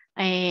full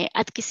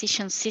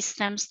acquisition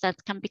systems that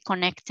can be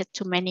connected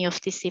to many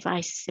of these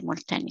devices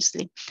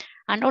simultaneously.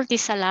 And all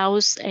this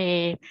allows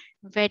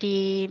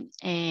very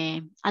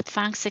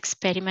advanced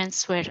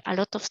experiments where a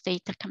lot of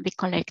data can be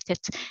collected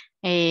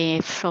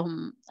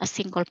from a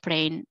single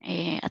brain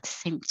at the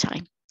same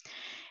time.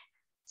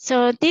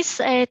 So this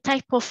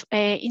type of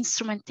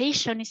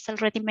instrumentation is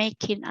already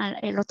making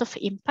a lot of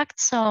impact.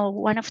 So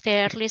one of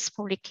the earliest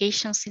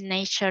publications in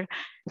Nature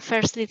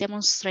firstly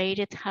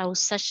demonstrated how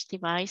such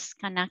device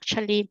can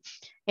actually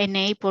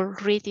enable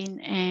reading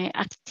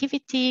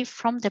activity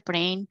from the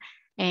brain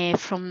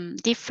from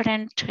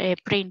different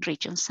brain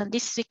regions. And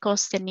this is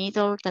because the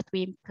needle that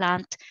we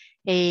implant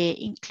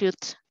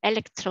include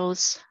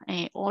electrodes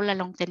all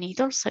along the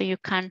needle. So you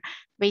can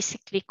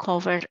basically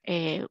cover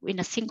in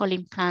a single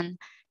implant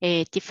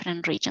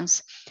different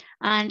regions.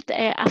 And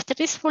after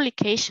this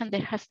publication, there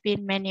have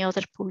been many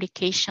other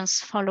publications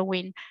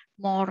following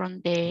more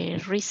on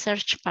the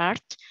research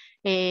part,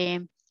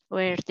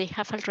 where they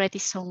have already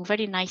some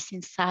very nice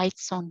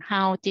insights on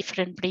how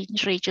different brain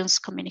regions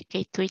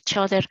communicate to each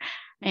other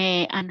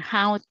and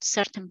how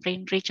certain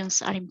brain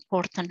regions are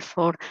important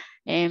for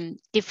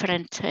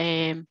different,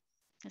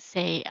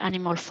 say,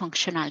 animal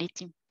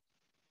functionality.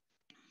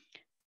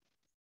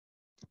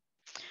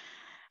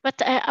 But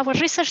our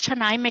research on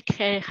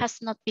IMEC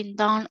has not been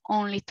done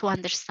only to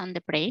understand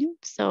the brain.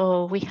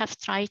 So we have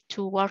tried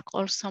to work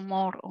also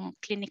more on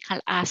clinical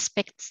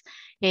aspects,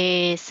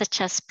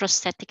 such as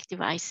prosthetic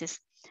devices.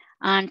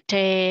 And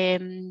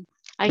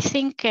I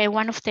think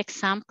one of the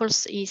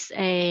examples is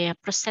a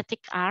prosthetic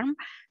arm,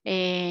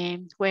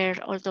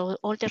 where although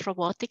all the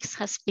robotics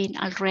has been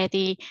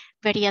already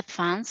very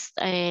advanced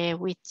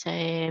with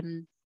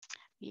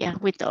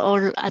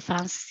all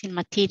advances in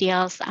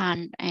materials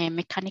and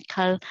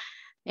mechanical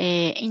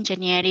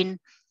engineering,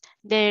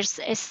 there's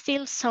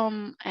still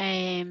some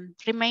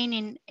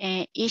remaining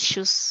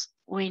issues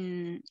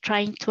when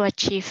trying to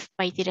achieve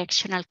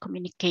bidirectional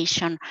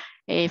communication,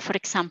 for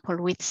example,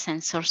 with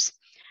sensors.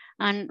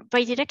 And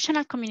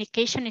bidirectional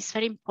communication is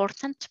very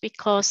important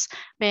because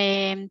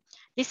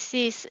this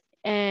is,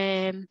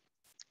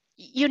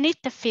 you need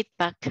the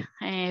feedback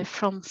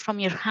from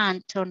your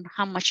hand on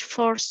how much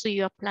force do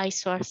you apply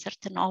to a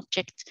certain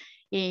object,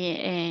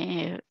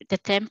 the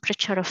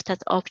temperature of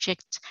that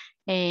object,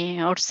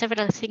 or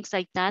several things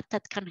like that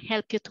that can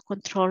help you to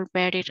control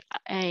better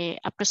a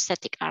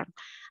prosthetic arm.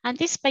 And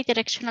this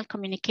bidirectional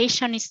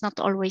communication is not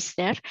always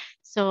there.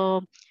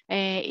 So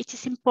it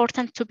is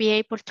important to be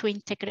able to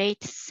integrate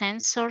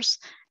sensors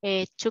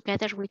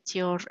together with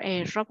your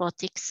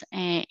robotics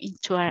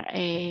into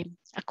a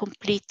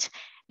complete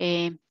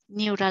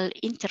neural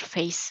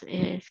interface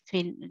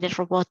between the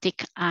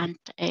robotic and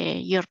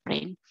your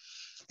brain.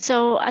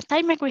 So at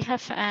IMEC, we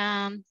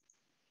have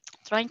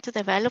trying to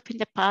develop in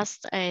the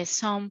past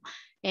some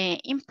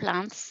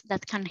implants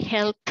that can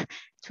help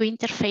to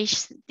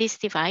interface these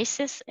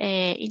devices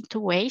in two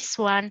ways,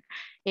 one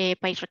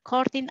by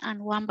recording and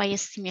one by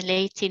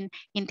stimulating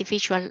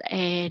individual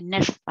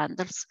nerve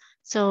bundles.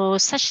 So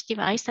such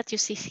device that you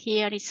see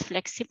here is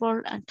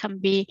flexible and can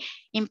be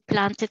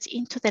implanted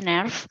into the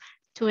nerve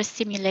to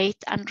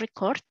stimulate and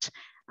record,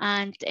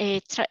 and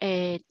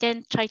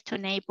then try to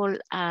enable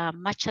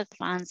much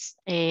advanced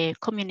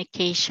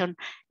communication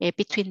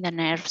between the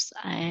nerves,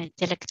 the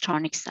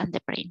electronics, and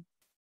the brain.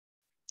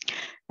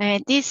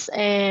 This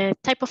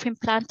type of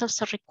implant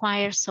also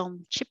requires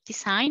some chip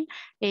design,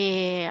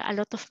 a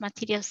lot of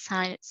material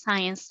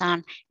science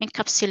and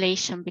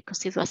encapsulation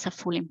because it was a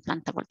full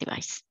implantable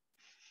device.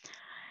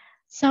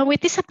 So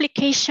with this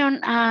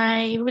application,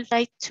 I would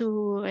like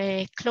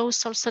to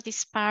close also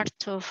this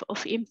part of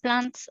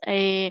implants.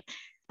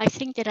 I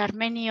think there are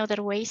many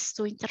other ways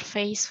to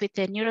interface with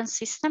the neuron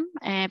system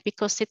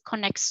because it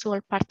connects to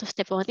all parts of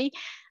the body.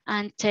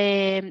 And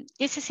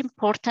this is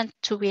important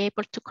to be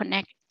able to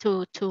connect,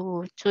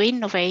 to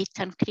innovate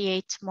and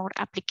create more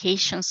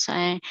applications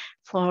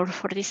for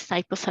this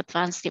type of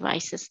advanced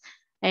devices.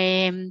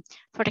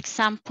 For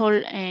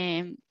example,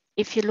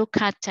 if you look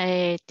at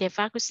the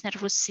vagus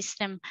nervous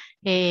system,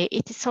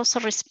 it is also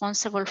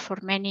responsible for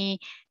many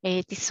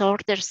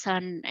disorders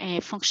and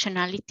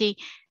functionality.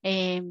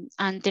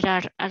 And there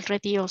are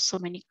already also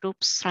many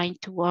groups trying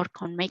to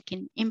work on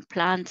making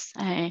implants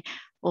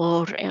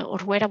or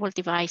wearable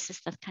devices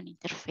that can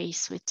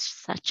interface with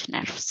such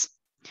nerves.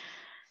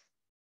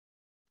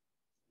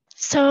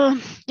 So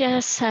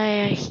just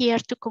here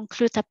to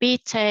conclude a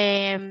bit,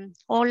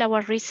 all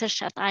our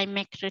research at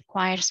IMEC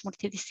requires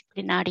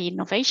multidisciplinary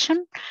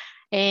innovation.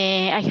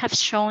 I have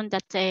shown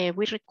that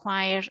we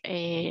require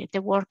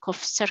the work of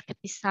circuit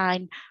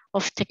design,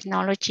 of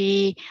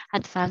technology,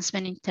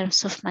 advancement in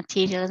terms of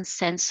material and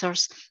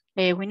sensors.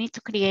 We need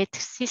to create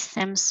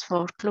systems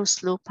for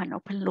closed loop and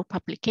open loop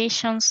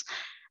applications.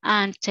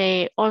 And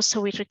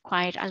also we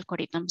require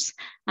algorithms.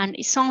 And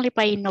it's only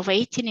by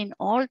innovating in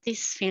all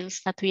these fields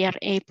that we are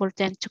able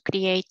then to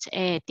create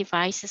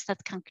devices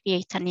that can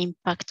create an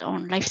impact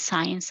on life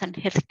science and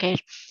healthcare.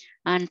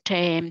 And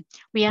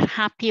we are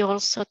happy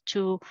also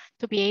to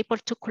be able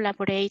to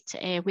collaborate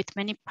with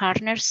many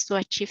partners to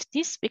achieve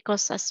this,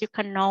 because as you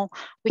can know,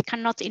 we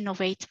cannot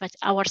innovate by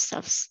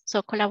ourselves.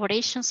 So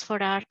collaborations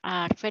for us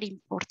are very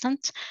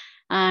important.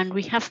 And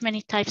we have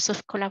many types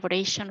of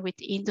collaboration with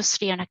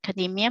industry and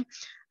academia.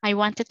 I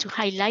wanted to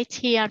highlight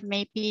here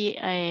maybe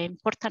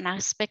important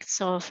aspects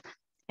of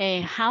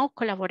how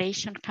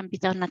collaboration can be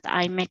done at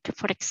IMEC.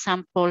 For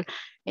example,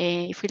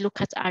 if we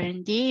look at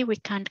R&D, we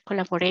can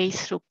collaborate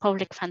through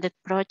public funded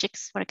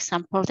projects. For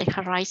example, the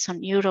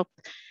Horizon Europe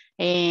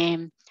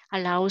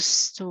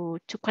allows to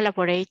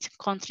collaborate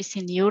countries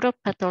in Europe,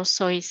 but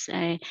also is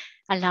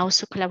allows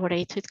to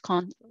collaborate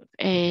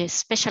with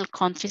special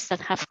countries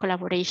that have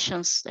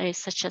collaborations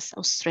such as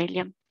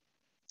Australia.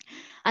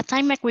 At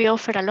IMEC, we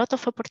offer a lot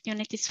of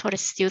opportunities for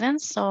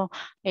students. So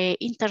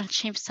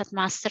internships at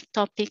master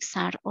topics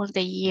are all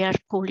the year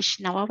published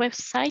in our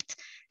website.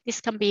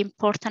 This can be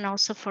important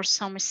also for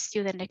some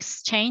student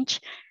exchange.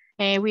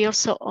 We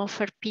also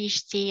offer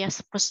PhD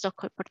as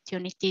postdoc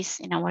opportunities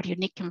in our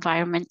unique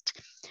environment.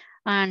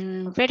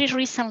 And very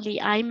recently,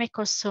 IMEC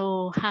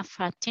also have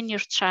a tenure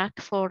track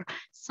for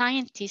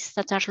scientists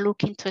that are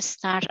looking to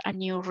start a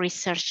new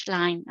research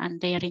line,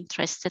 and they are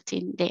interested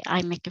in the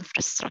IMEC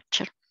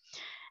infrastructure.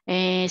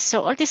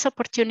 So all these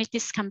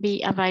opportunities can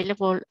be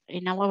available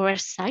in our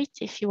website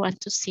if you want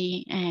to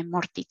see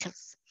more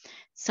details.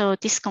 So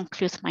this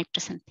concludes my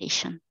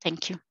presentation.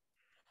 Thank you.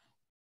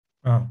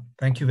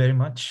 Thank you very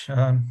much,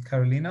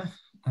 Carolina.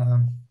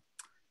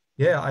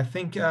 Yeah, I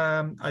think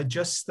I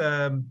just,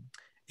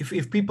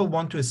 if people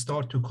want to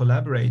start to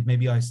collaborate,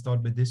 maybe I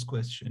start with this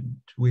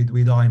question with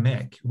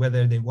IMEC,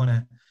 whether they want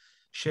to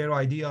share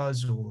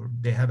ideas or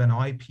they have an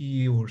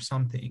IP or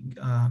something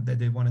that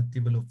they want to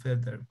develop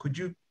further.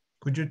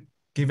 Could you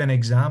give an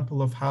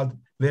example of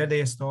where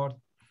they start,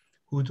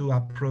 who to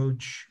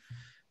approach?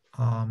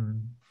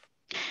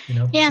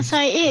 Yeah, so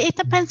it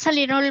depends a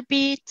little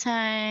bit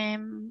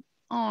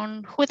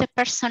on who the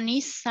person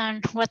is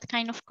and what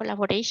kind of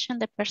collaboration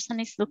the person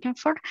is looking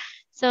for.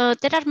 So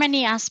there are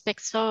many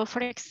aspects. So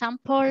for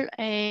example,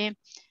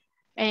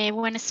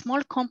 when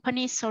small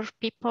companies or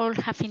people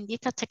have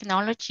indeed a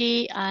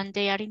technology and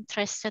they are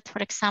interested,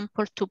 for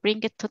example, to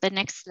bring it to the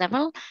next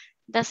level,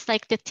 that's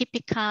like the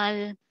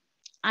typical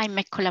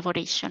IMEC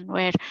collaboration,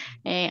 where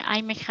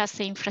IMEC has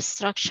the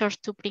infrastructure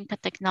to bring a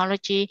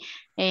technology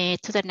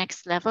to the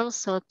next level.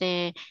 So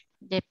the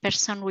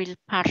person will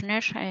partner.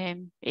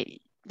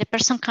 The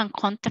person can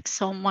contact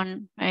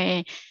someone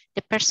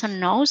the person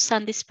knows,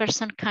 and this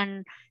person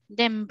can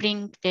then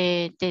bring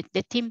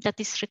the team that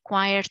is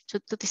required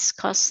to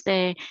discuss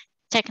the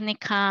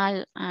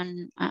technical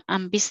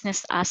and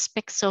business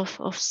aspects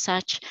of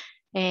such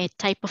a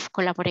type of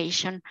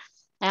collaboration.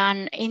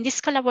 And in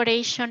this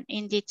collaboration,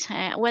 indeed,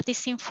 what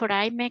is in for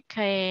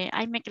IMEC?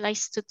 IMEC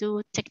likes to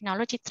do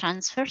technology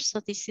transfer. So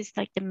this is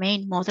like the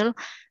main model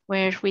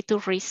where we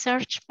do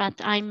research, but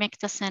IMEC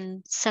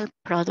doesn't sell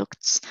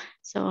products.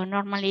 So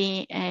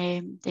normally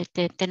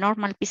the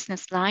normal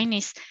business line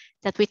is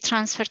that we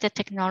transfer the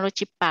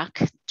technology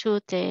back to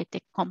the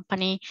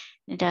company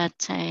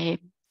that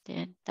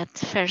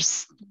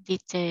first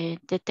did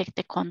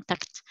the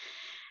contact.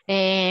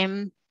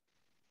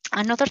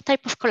 Another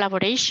type of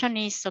collaboration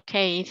is,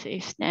 okay,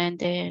 if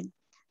the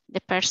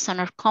person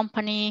or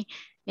company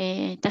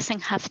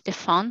doesn't have the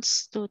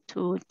funds to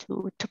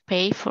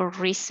pay for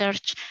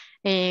research,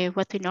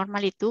 what we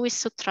normally do is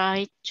to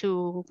try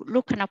to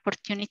look an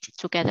opportunity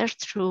together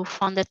through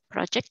funded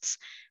projects.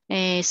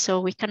 So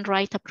we can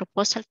write a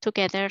proposal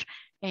together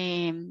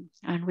and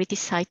we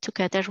decide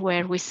together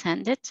where we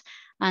send it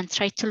and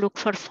try to look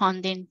for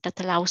funding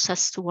that allows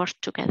us to work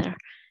together.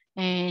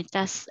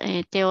 That's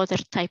the other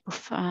type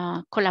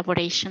of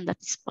collaboration that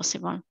is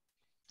possible.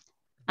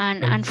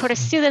 And for the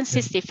students,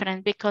 it's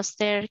different because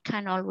they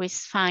can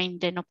always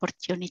find an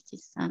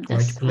opportunities. And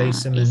like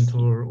placement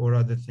or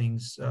other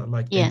things,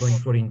 like they're going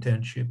for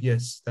internship.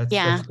 Yes, that's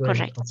a great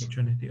correct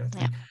opportunity, I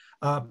think.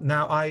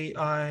 Now,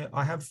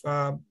 I have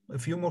a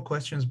few more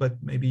questions,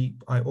 but maybe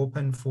I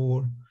open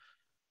for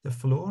the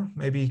floor.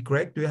 Maybe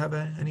Greg, do you have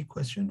any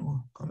question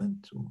or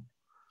comment? Or?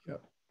 Yeah.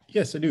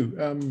 Yes, I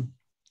do.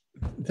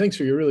 Thanks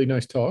for your really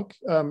nice talk.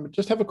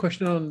 Just have a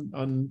question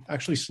on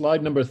actually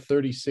slide number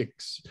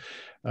 36.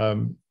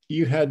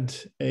 You had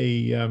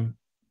a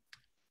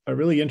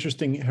really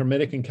interesting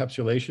hermetic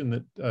encapsulation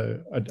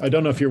that I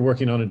don't know if you're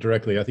working on it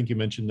directly. I think you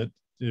mentioned that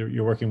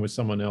you're working with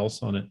someone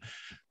else on it,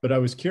 but I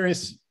was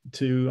curious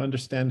to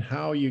understand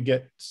how you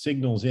get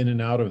signals in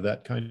and out of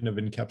that kind of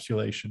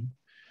encapsulation.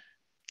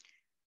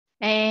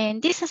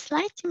 And this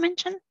slide you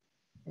mentioned?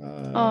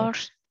 Or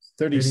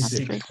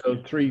 36,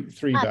 so three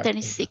back.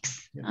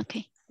 36, yeah.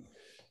 Okay.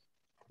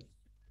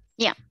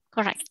 Yeah,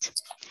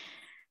 correct.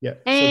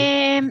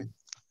 Yeah.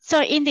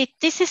 So indeed,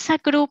 this is a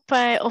group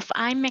of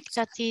IMEC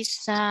that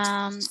is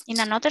in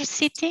another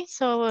city.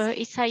 So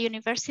it's a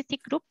university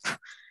group,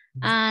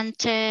 and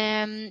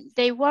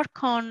they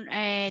work on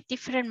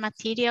different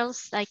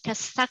materials, like a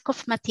stack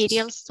of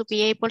materials to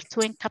be able to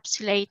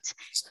encapsulate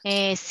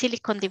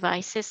silicon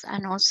devices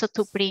and also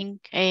to bring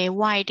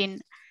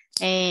wiring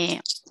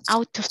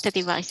out of the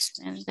device,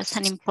 and that's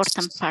an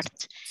important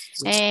part.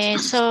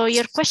 So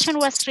your question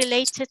was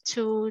related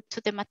to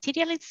the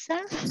material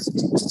itself?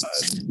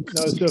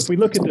 No, so if we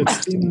look at the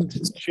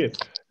thinned chip,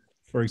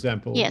 for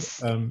example,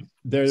 yes,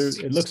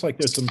 it looks like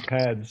there's some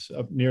pads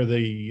up near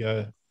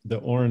the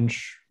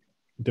orange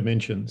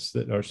dimensions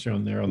that are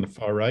shown there on the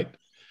far right.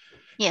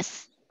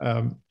 Yes.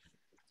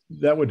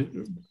 That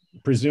would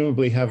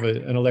presumably have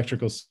an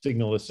electrical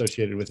signal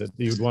associated with it.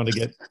 You would want to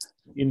get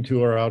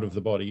into or out of the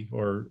body,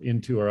 or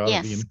into or out of the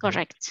implant. Yes,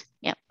 correct.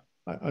 Yeah.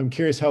 I'm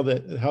curious how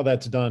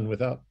that's done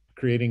without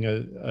creating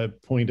a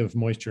point of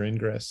moisture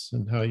ingress,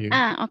 and how you...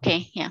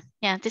 Okay, yeah,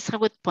 this is a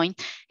good point.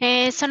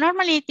 So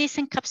normally this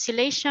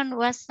encapsulation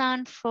was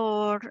done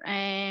for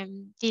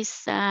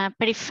this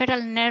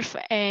peripheral nerve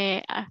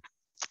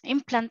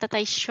implant that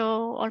I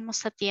show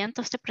almost at the end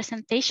of the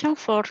presentation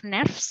for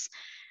nerves.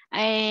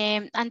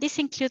 And this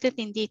included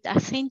indeed a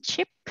thin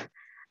chip.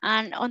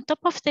 And on top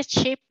of the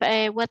chip,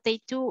 what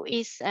they do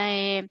is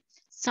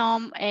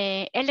some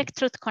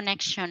electrode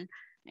connection.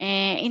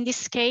 In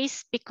this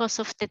case, because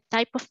of the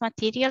type of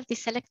material,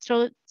 this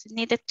electrode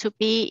needed to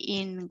be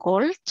in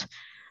gold.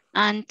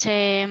 And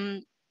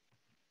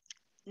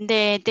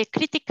the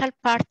critical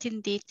part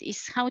indeed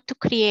is how to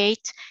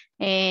create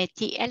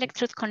the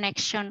electrode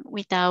connection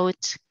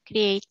without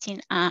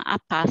creating a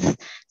path.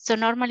 So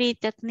normally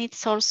that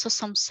needs also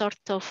some sort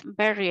of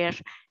barrier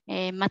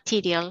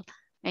material,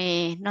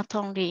 not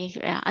only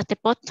at the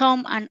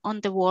bottom and on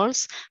the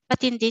walls,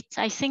 but indeed,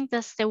 I think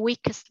that's the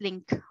weakest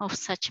link of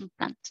such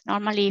implant.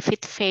 Normally, if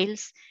it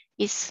fails,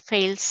 it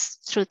fails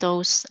through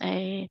those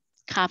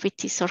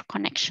cavities or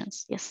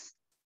connections, yes.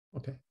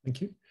 Okay,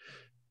 thank you.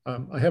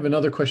 I have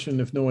another question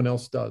if no one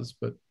else does,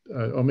 but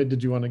Omid,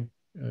 did you want to?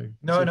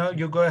 No,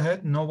 you go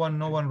ahead. No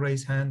one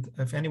raise hand.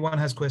 If anyone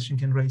has question,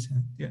 can raise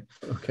hand. Yeah.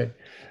 Okay.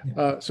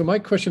 Yeah. So my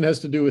question has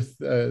to do with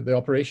the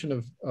operation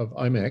of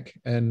IMEC,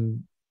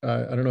 and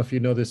I don't know if you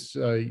know this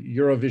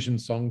Eurovision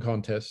Song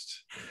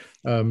Contest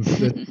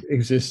that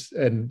exists,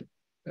 and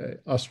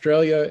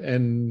Australia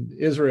and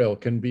Israel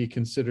can be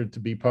considered to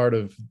be part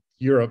of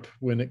Europe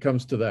when it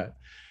comes to that.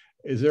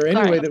 Is there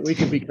any way that we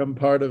can become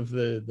part of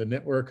the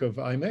network of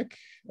IMEC,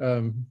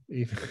 in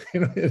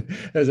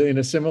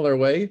a similar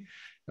way?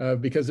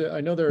 Because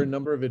I know there are a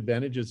number of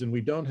advantages, and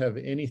we don't have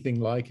anything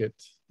like it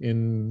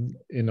in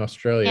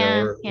Australia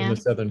or in the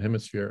Southern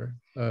Hemisphere.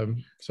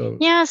 So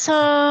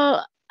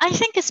I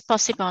think it's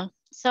possible.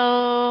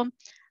 So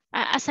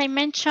as I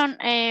mentioned,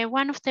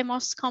 one of the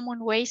most common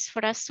ways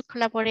for us to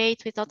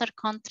collaborate with other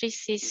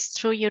countries is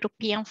through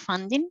European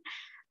funding.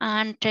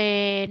 And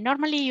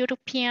normally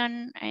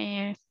European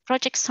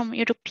projects from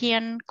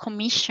European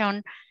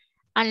Commission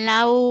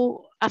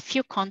allow a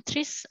few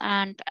countries,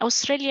 and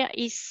Australia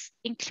is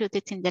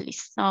included in the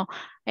list. So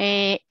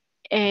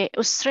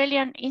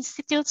Australian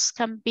institutes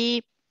can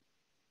be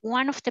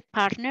one of the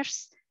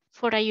partners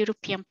for a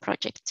European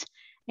project.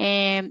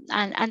 And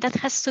that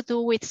has to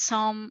do with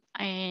some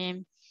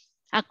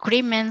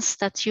agreements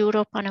that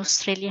Europe and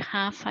Australia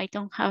have. I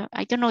don't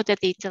know the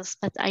details,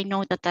 but I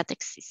know that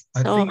exists.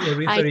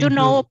 I do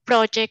know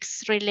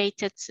projects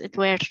related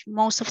where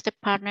most of the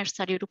partners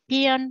are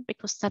European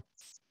because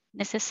that's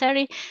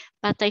necessary,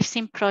 but I've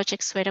seen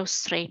projects where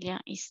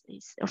Australia is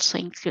also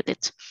included.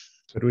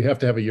 But we have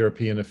to have a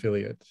European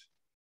affiliate.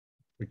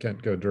 We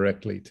can't go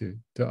directly to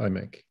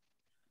IMEC.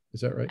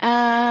 Is that right?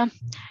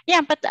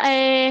 Yeah, but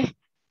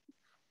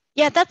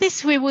that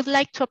is, we would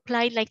like to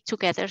apply like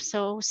together.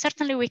 So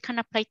certainly we can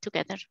apply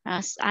together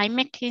as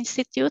IMEC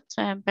Institute,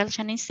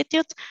 Belgian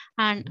Institute,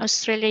 and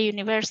Australia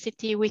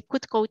University. We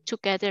could go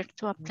together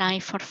to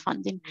apply for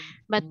funding.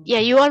 But yeah,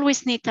 you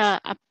always need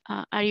a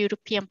a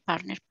European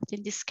partner, but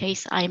in this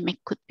case, IMEC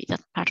could be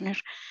that partner.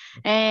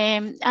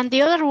 And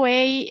the other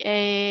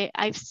way,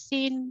 I've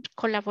seen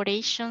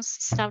collaborations,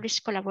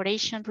 established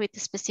collaboration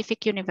with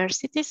specific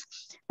universities.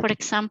 For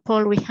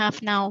example, we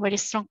have now very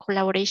strong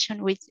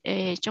collaboration with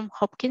Johns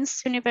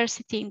Hopkins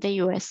University in the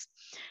US.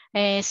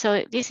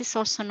 So this is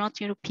also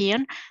not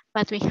European,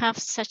 but we have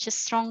such a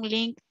strong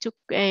link to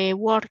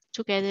work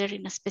together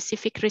in a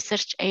specific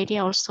research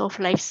area also of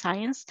life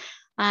science.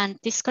 And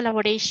this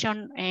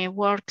collaboration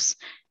works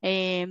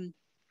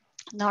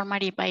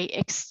normally by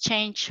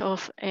exchange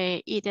of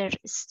either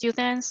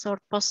students or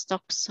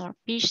postdocs or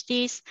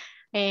PhDs,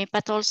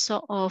 but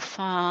also of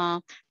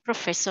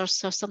professors.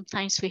 So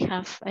sometimes we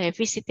have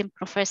visiting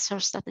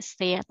professors that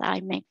stay at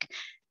IMEC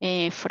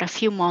for a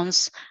few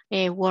months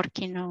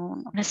working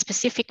on a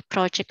specific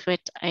project where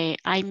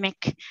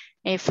IMEC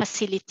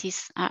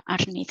facilities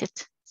are needed.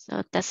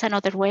 So that's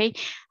another way.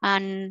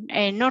 And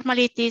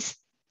normally these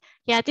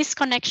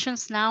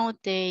connections now,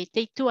 they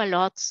do a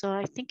lot. So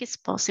I think it's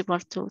possible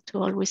to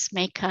always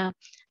make a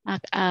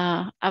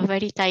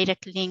very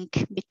direct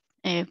link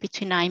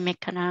between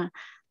IMEC and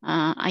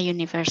a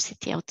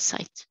university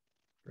outside.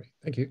 Great,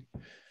 thank you.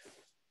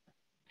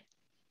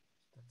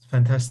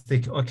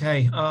 Fantastic.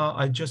 Okay,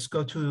 I just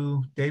go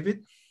to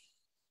David.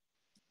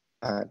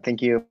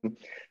 Thank you.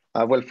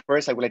 Well,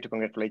 first, I would like to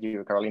congratulate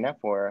you, Carolina,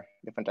 for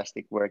the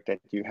fantastic work that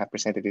you have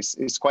presented.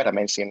 It's quite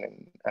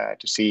amazing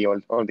to see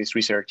all this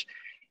research.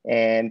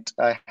 And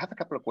I have a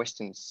couple of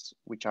questions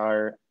which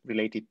are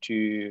related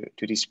to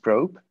this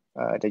probe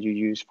that you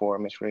use for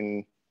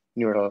measuring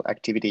neural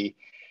activity.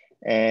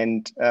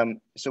 And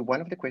so one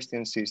of the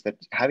questions is that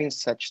having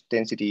such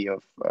density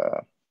of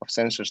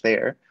sensors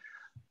there,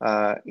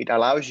 it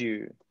allows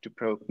you to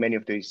probe many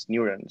of these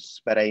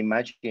neurons, but I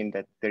imagine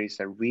that there is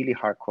a really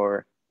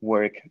hardcore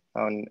work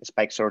on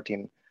spike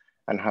sorting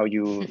and how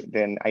you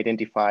then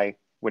identify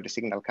where the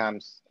signal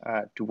comes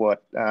to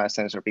what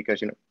sensor,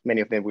 because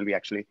many of them will be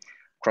actually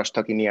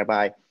cross-talking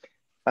nearby.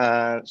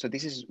 So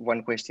this is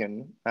one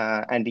question.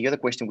 And the other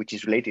question, which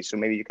is related, so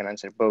maybe you can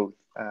answer both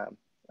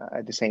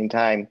at the same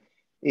time,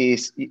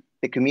 is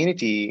the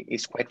community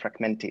is quite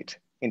fragmented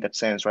in that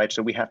sense, right?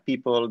 So we have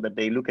people that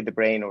they look at the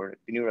brain or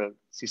the neural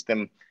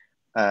system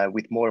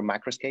with more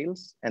macro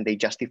scales, and they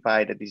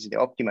justify that this is the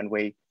optimum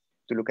way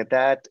to look at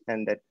that,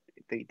 and that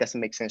it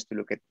doesn't make sense to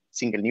look at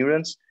single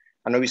neurons.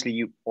 And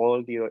obviously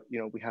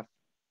we have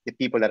the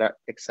people that are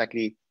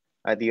exactly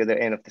at the other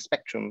end of the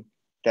spectrum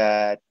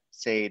that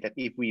say that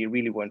if we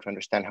really want to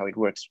understand how it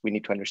works, we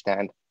need to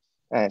understand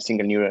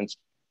single neurons.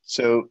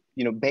 So,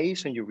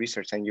 based on your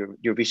research and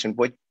your vision,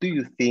 what do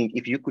you think,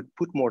 if you could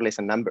put more or less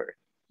a number,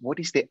 what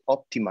is the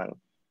optimal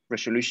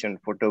resolution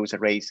for those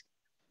arrays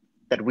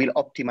that will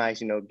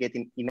optimize,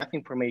 getting enough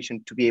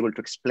information to be able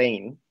to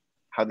explain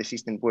how the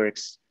system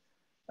works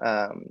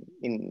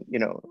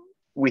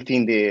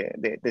within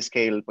the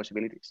scale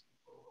possibilities?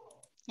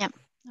 Yeah,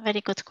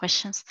 very good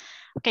questions.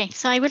 Okay,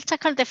 so I will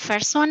tackle the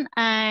first one.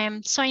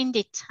 So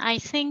indeed, I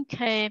think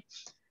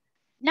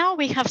now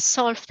we have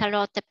solved a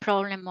lot the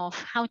problem of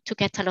how to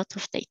get a lot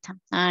of data,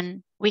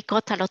 and we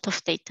got a lot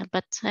of data,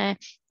 but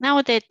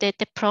now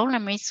the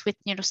problem is with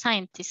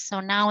neuroscientists. So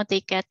now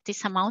they get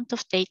this amount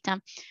of data,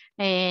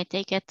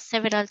 they get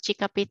several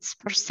gigabits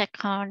per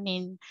second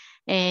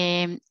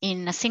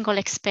in a single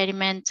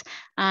experiment,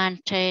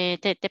 and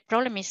the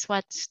problem is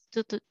what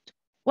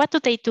do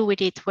they do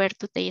with it? Where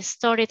do they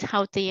store it?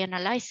 How they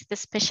analyze it,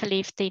 especially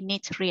if they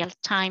need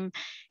real-time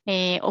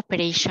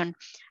operation.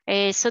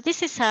 So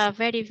this is a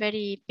very,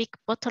 very big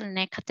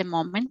bottleneck at the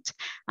moment.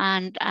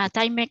 And at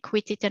IMEC,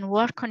 we didn't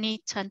work on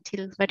it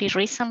until very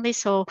recently.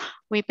 So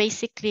we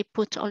basically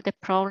put all the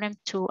problem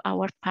to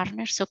our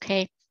partners.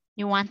 Okay,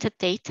 you wanted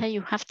data,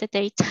 you have the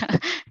data,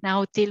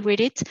 now deal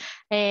with it.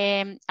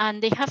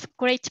 And they have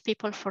great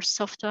people for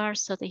software.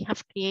 So they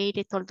have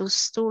created all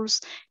those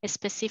tools, a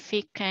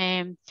specific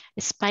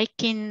spike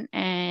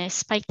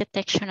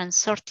detection and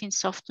sorting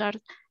software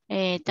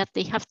that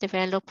they have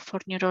developed for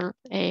neural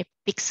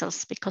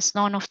pixels, because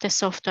none of the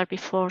software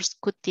before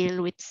could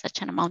deal with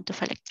such an amount of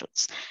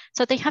electrodes.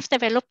 So they have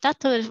developed that,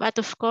 but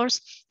of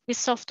course, these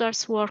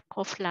softwares work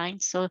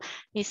offline. So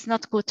it's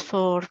not good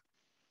for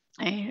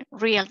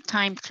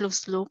real-time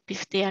closed loop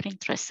if they are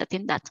interested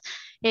in that.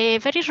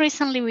 Very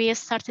recently, we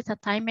started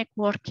at IMEC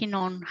working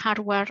on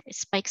hardware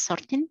spike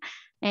sorting.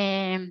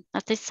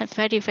 That is a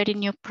very, very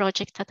new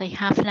project that I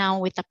have now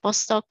with a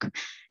postdoc.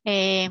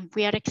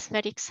 We are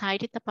very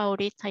excited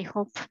about it. I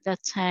hope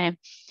that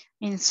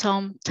in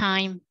some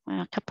time,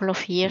 a couple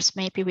of years,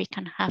 maybe we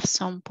can have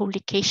some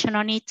publication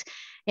on it.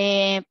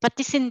 But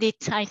this indeed,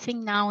 I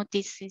think now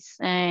this is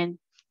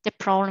the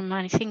problem.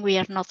 I think we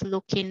are not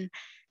looking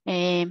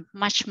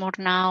much more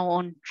now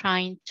on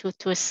trying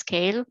to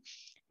scale.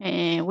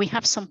 We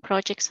have some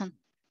projects on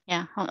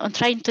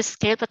trying to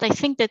scale, but I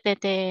think that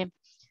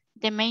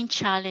the main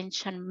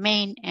challenge and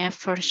main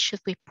effort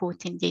should be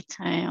put indeed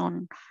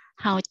on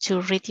how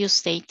to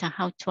reduce data,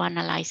 how to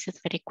analyze it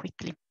very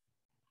quickly.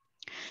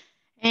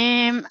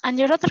 And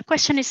your other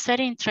question is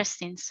very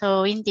interesting.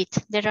 So indeed,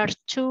 there are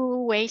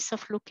two ways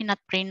of looking at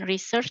brain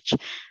research.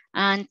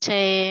 And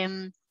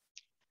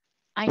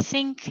I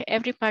think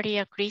everybody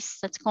agrees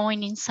that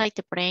going inside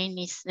the brain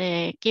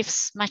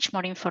gives much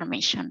more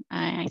information.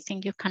 I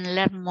think you can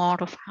learn more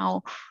of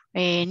how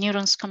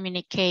neurons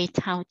communicate,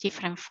 how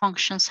different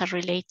functions are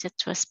related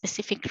to a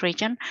specific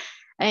region.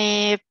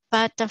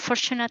 But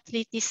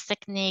unfortunately, this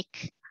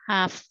technique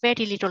have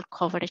very little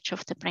coverage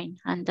of the brain,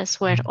 and that's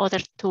where other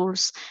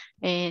tools,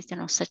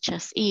 such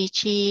as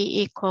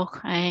EEG,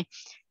 ECOG,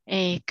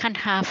 can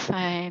have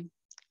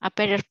a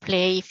better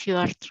play if you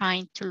are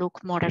trying to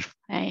look more at,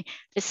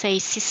 let's say,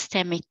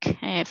 systemic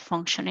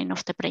functioning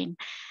of the brain.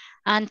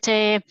 And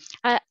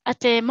at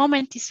the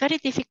moment, it's very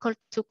difficult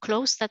to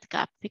close that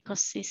gap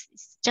because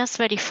it's just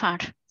very far.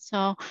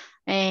 So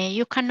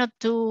you cannot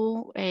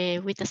do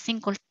with a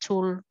single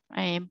tool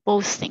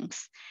both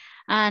things.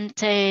 And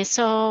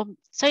so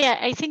yeah,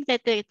 I think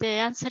that the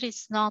answer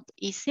is not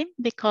easy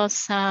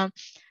because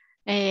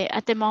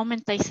at the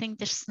moment, I think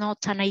there's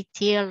not an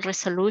ideal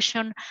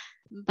resolution.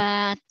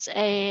 But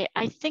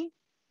I think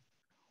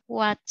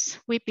what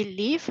we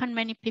believe, and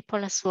many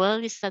people as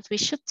well, is that we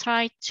should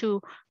try to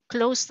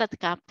close that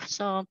gap.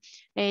 So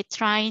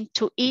trying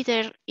to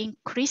either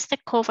increase the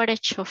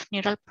coverage of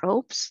neural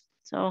probes,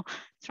 so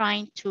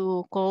trying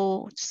to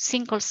go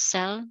single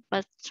cell,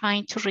 but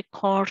trying to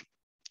record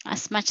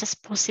as much as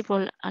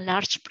possible a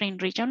large brain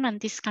region. And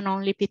this can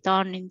only be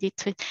done indeed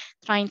with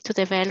trying to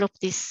develop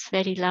this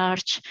very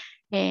large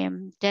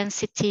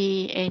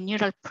density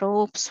neural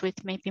probes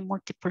with maybe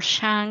multiple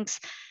shanks.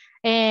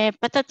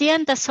 But at the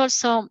end, that's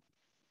also,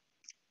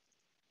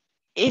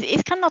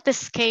 it cannot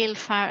scale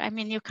far. I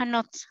mean, you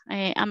cannot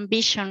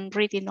ambition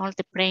reading all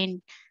the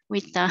brain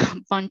with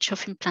a bunch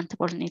of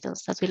implantable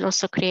needles. That will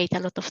also create a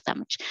lot of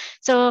damage.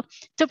 So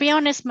to be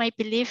honest, my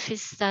belief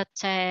is that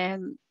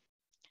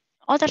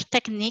other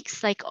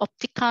techniques like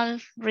optical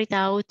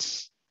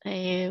readouts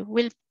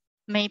will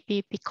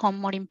maybe become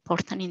more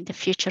important in the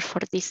future for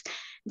this.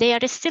 They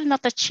are still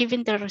not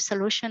achieving the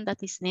resolution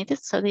that is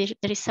needed. So there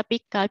is a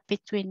big gap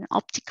between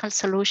optical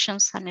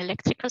solutions and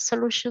electrical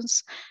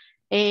solutions,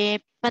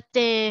 but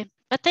they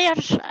are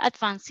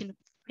advancing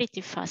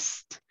pretty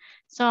fast.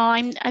 So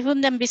I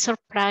wouldn't be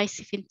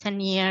surprised if in 10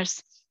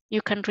 years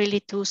you can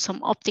really do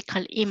some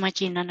optical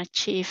imaging and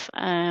achieve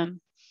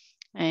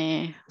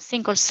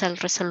single cell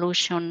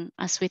resolution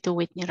as we do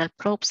with neural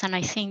probes. And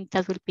I think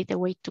that will be the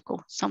way to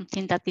go,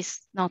 something that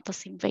is not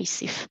as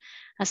invasive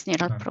as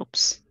neural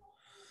probes.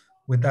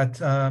 With that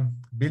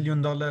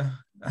billion-dollar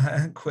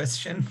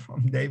question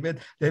from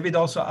David. David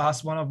also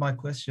asked one of my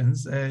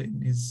questions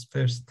in his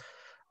first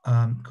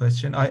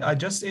question. I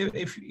just,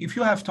 if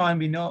you have time,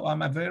 we know,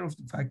 I'm aware of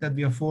the fact that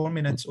we are 4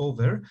 minutes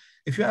over.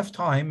 If you have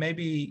time,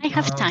 maybe- I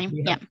have time,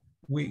 yeah.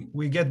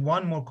 We get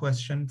one more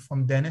question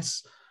from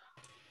Dennis,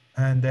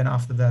 and then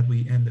after that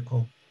we end the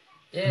call.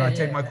 Yeah, and I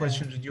take my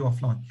questions with you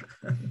offline.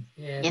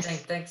 Yeah, yes.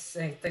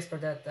 Thanks for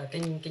that.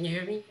 Can you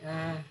hear me?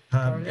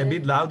 A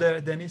bit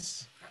louder,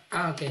 Dennis.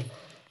 Okay.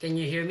 Can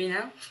you hear me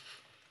now?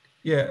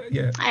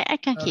 Yeah. I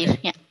can hear,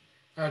 yeah.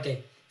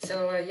 Okay.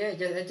 So yeah,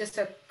 just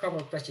a couple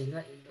of questions.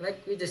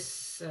 Like with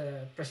this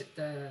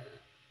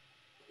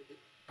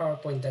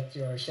PowerPoint that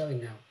you are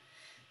showing now,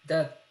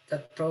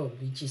 that probe,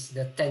 which is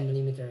the 10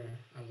 millimeter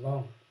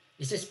long,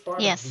 is this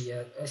part yes. of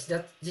the is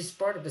that this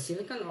part of the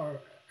silicon or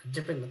a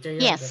different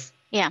material? Yes.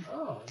 Yeah.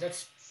 Oh,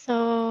 that's.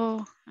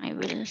 So I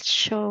will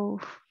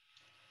show.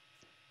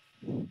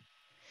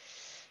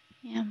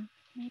 Yeah,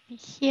 maybe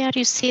here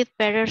you see it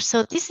better.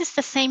 So this is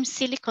the same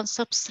silicon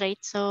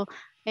substrate. So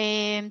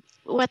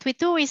what we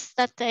do is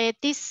that it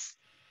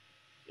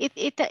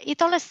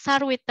always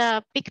starts with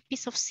a big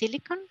piece of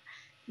silicon,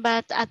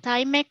 but at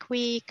IMEC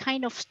we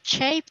kind of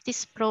shape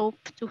this probe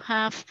to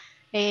have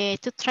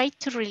to try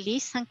to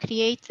release and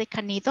create like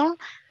a needle,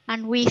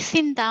 and we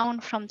thin down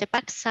from the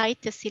backside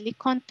the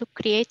silicon to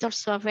create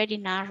also a very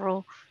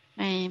narrow,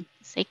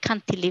 say,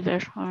 cantilever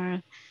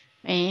or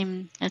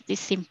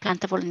this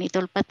implantable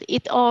needle, but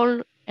it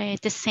all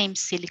the same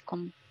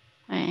silicon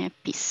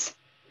piece.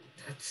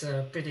 That's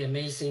pretty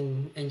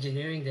amazing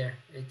engineering there.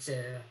 It's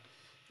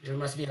there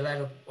must be a lot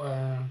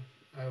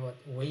of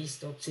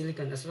waste of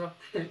silicon as well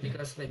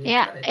because when you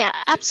cut it. Yeah,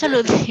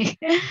 absolutely.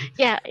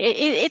 Yeah,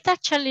 it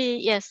actually,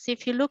 yes.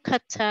 If you look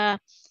at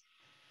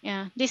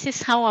yeah, this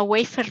is how a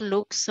wafer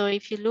looks. So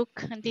if you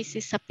look, this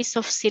is a piece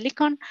of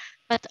silicon,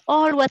 but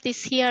all what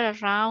is here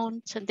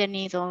around the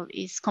needle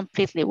is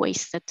completely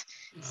wasted.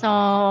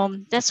 So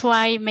that's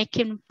why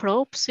making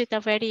probes with a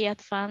very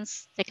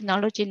advanced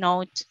technology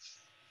node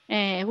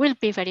will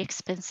be very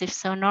expensive.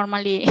 So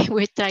normally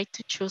we try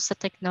to choose a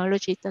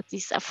technology that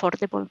is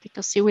affordable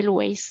because you will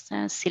waste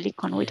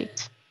silicon with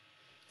it.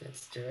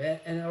 That's true.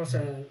 And also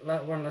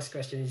one last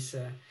question is,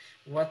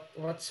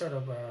 what sort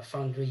of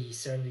foundry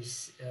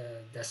service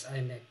does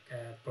IMEC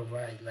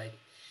provide? Like,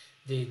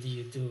 do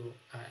you do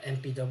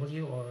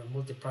MPW or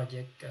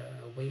multi-project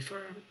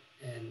wafer?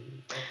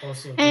 And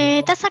also,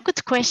 that's a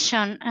good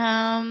question.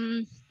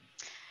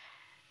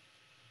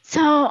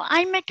 So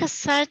IMEC as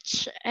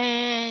such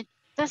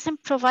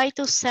doesn't provide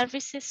those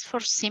services for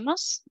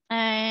CMOS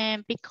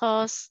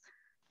because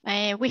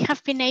we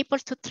have been able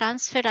to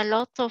transfer a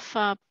lot of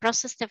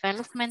process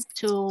development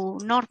to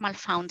normal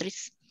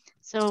foundries.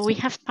 So we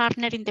have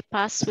partnered in the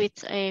past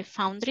with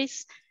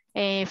foundries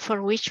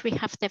for which we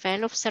have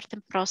developed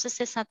certain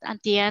processes, and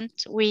at the end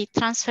we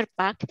transfer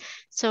back.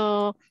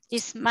 So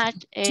it's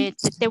much,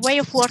 the way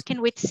of working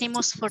with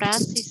CMOS for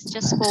us is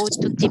just go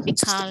to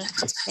typical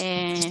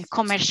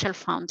commercial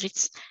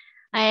foundries.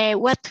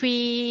 What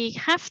we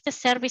have the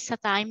service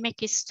at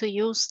IMEC is to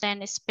use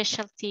then a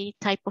specialty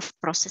type of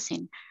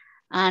processing.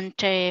 And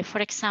for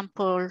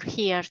example,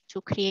 here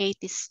to create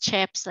these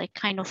chips, like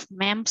kind of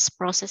MEMS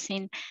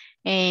processing,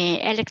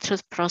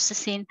 electrode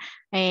processing,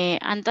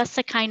 and that's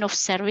the kind of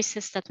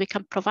services that we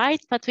can provide,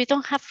 but we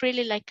don't have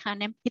really like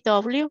an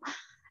MPW.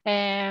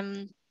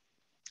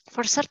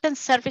 For certain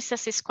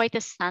services, it's quite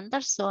a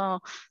standard. So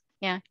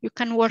yeah, you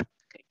can work,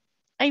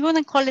 I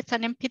wouldn't call it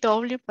an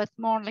MPW, but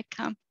more like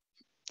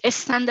a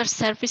standard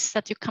service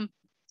that you can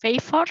pay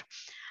for.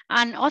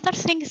 And other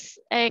things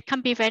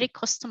can be very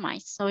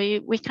customized. So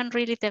we can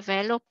really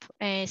develop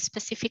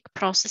specific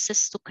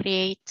processes to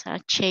create a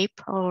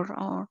shape or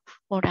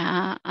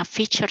a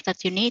feature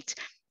that you need.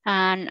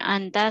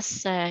 And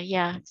that's,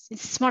 yeah,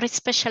 it's more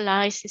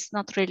specialized. It's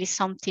not really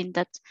something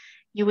that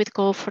you would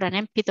go for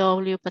an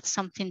MPW, but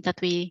something that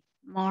we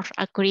more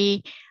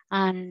agree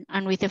and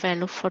we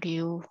develop for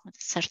you at a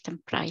certain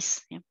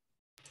price. Yeah.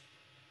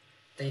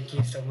 Thank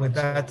you so much. With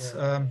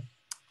that,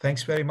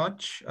 thanks very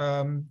much,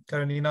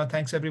 Carolina.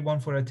 Thanks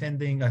everyone for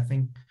attending. I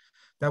think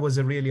that was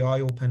a really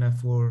eye-opener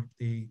for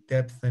the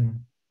depth and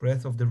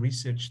breadth of the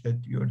research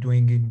that you're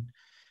doing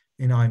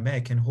in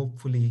IMEC. And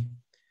hopefully,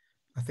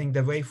 I think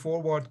the way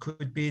forward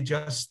could be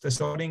just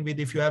starting with,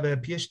 if you have a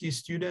PhD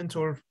student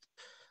or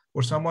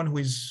someone who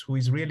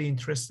is really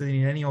interested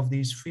in any of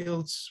these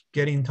fields,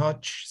 get in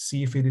touch,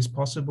 see if it is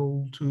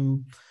possible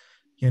to,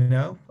 you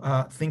know,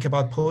 think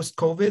about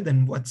post-COVID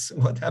and what's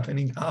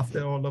happening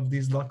after all of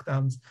these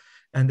lockdowns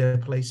and their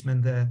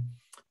placement there.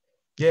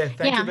 Yeah,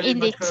 thank you very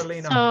much,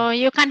 Carolina. So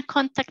you can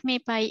contact me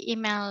by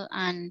email,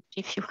 and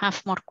if you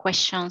have more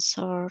questions,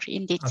 or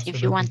indeed Absolutely.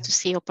 if you want to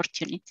see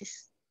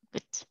opportunities.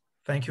 Good.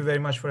 Thank you very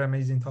much for an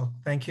amazing talk.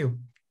 Thank you.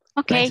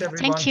 Okay, thanks,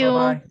 everyone. thank you.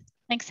 Bye-bye.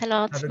 Thanks a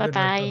lot. Have a good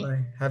night.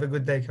 Bye-bye. Have a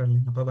good day,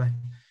 Carolina. Bye-bye.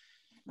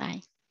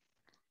 Bye.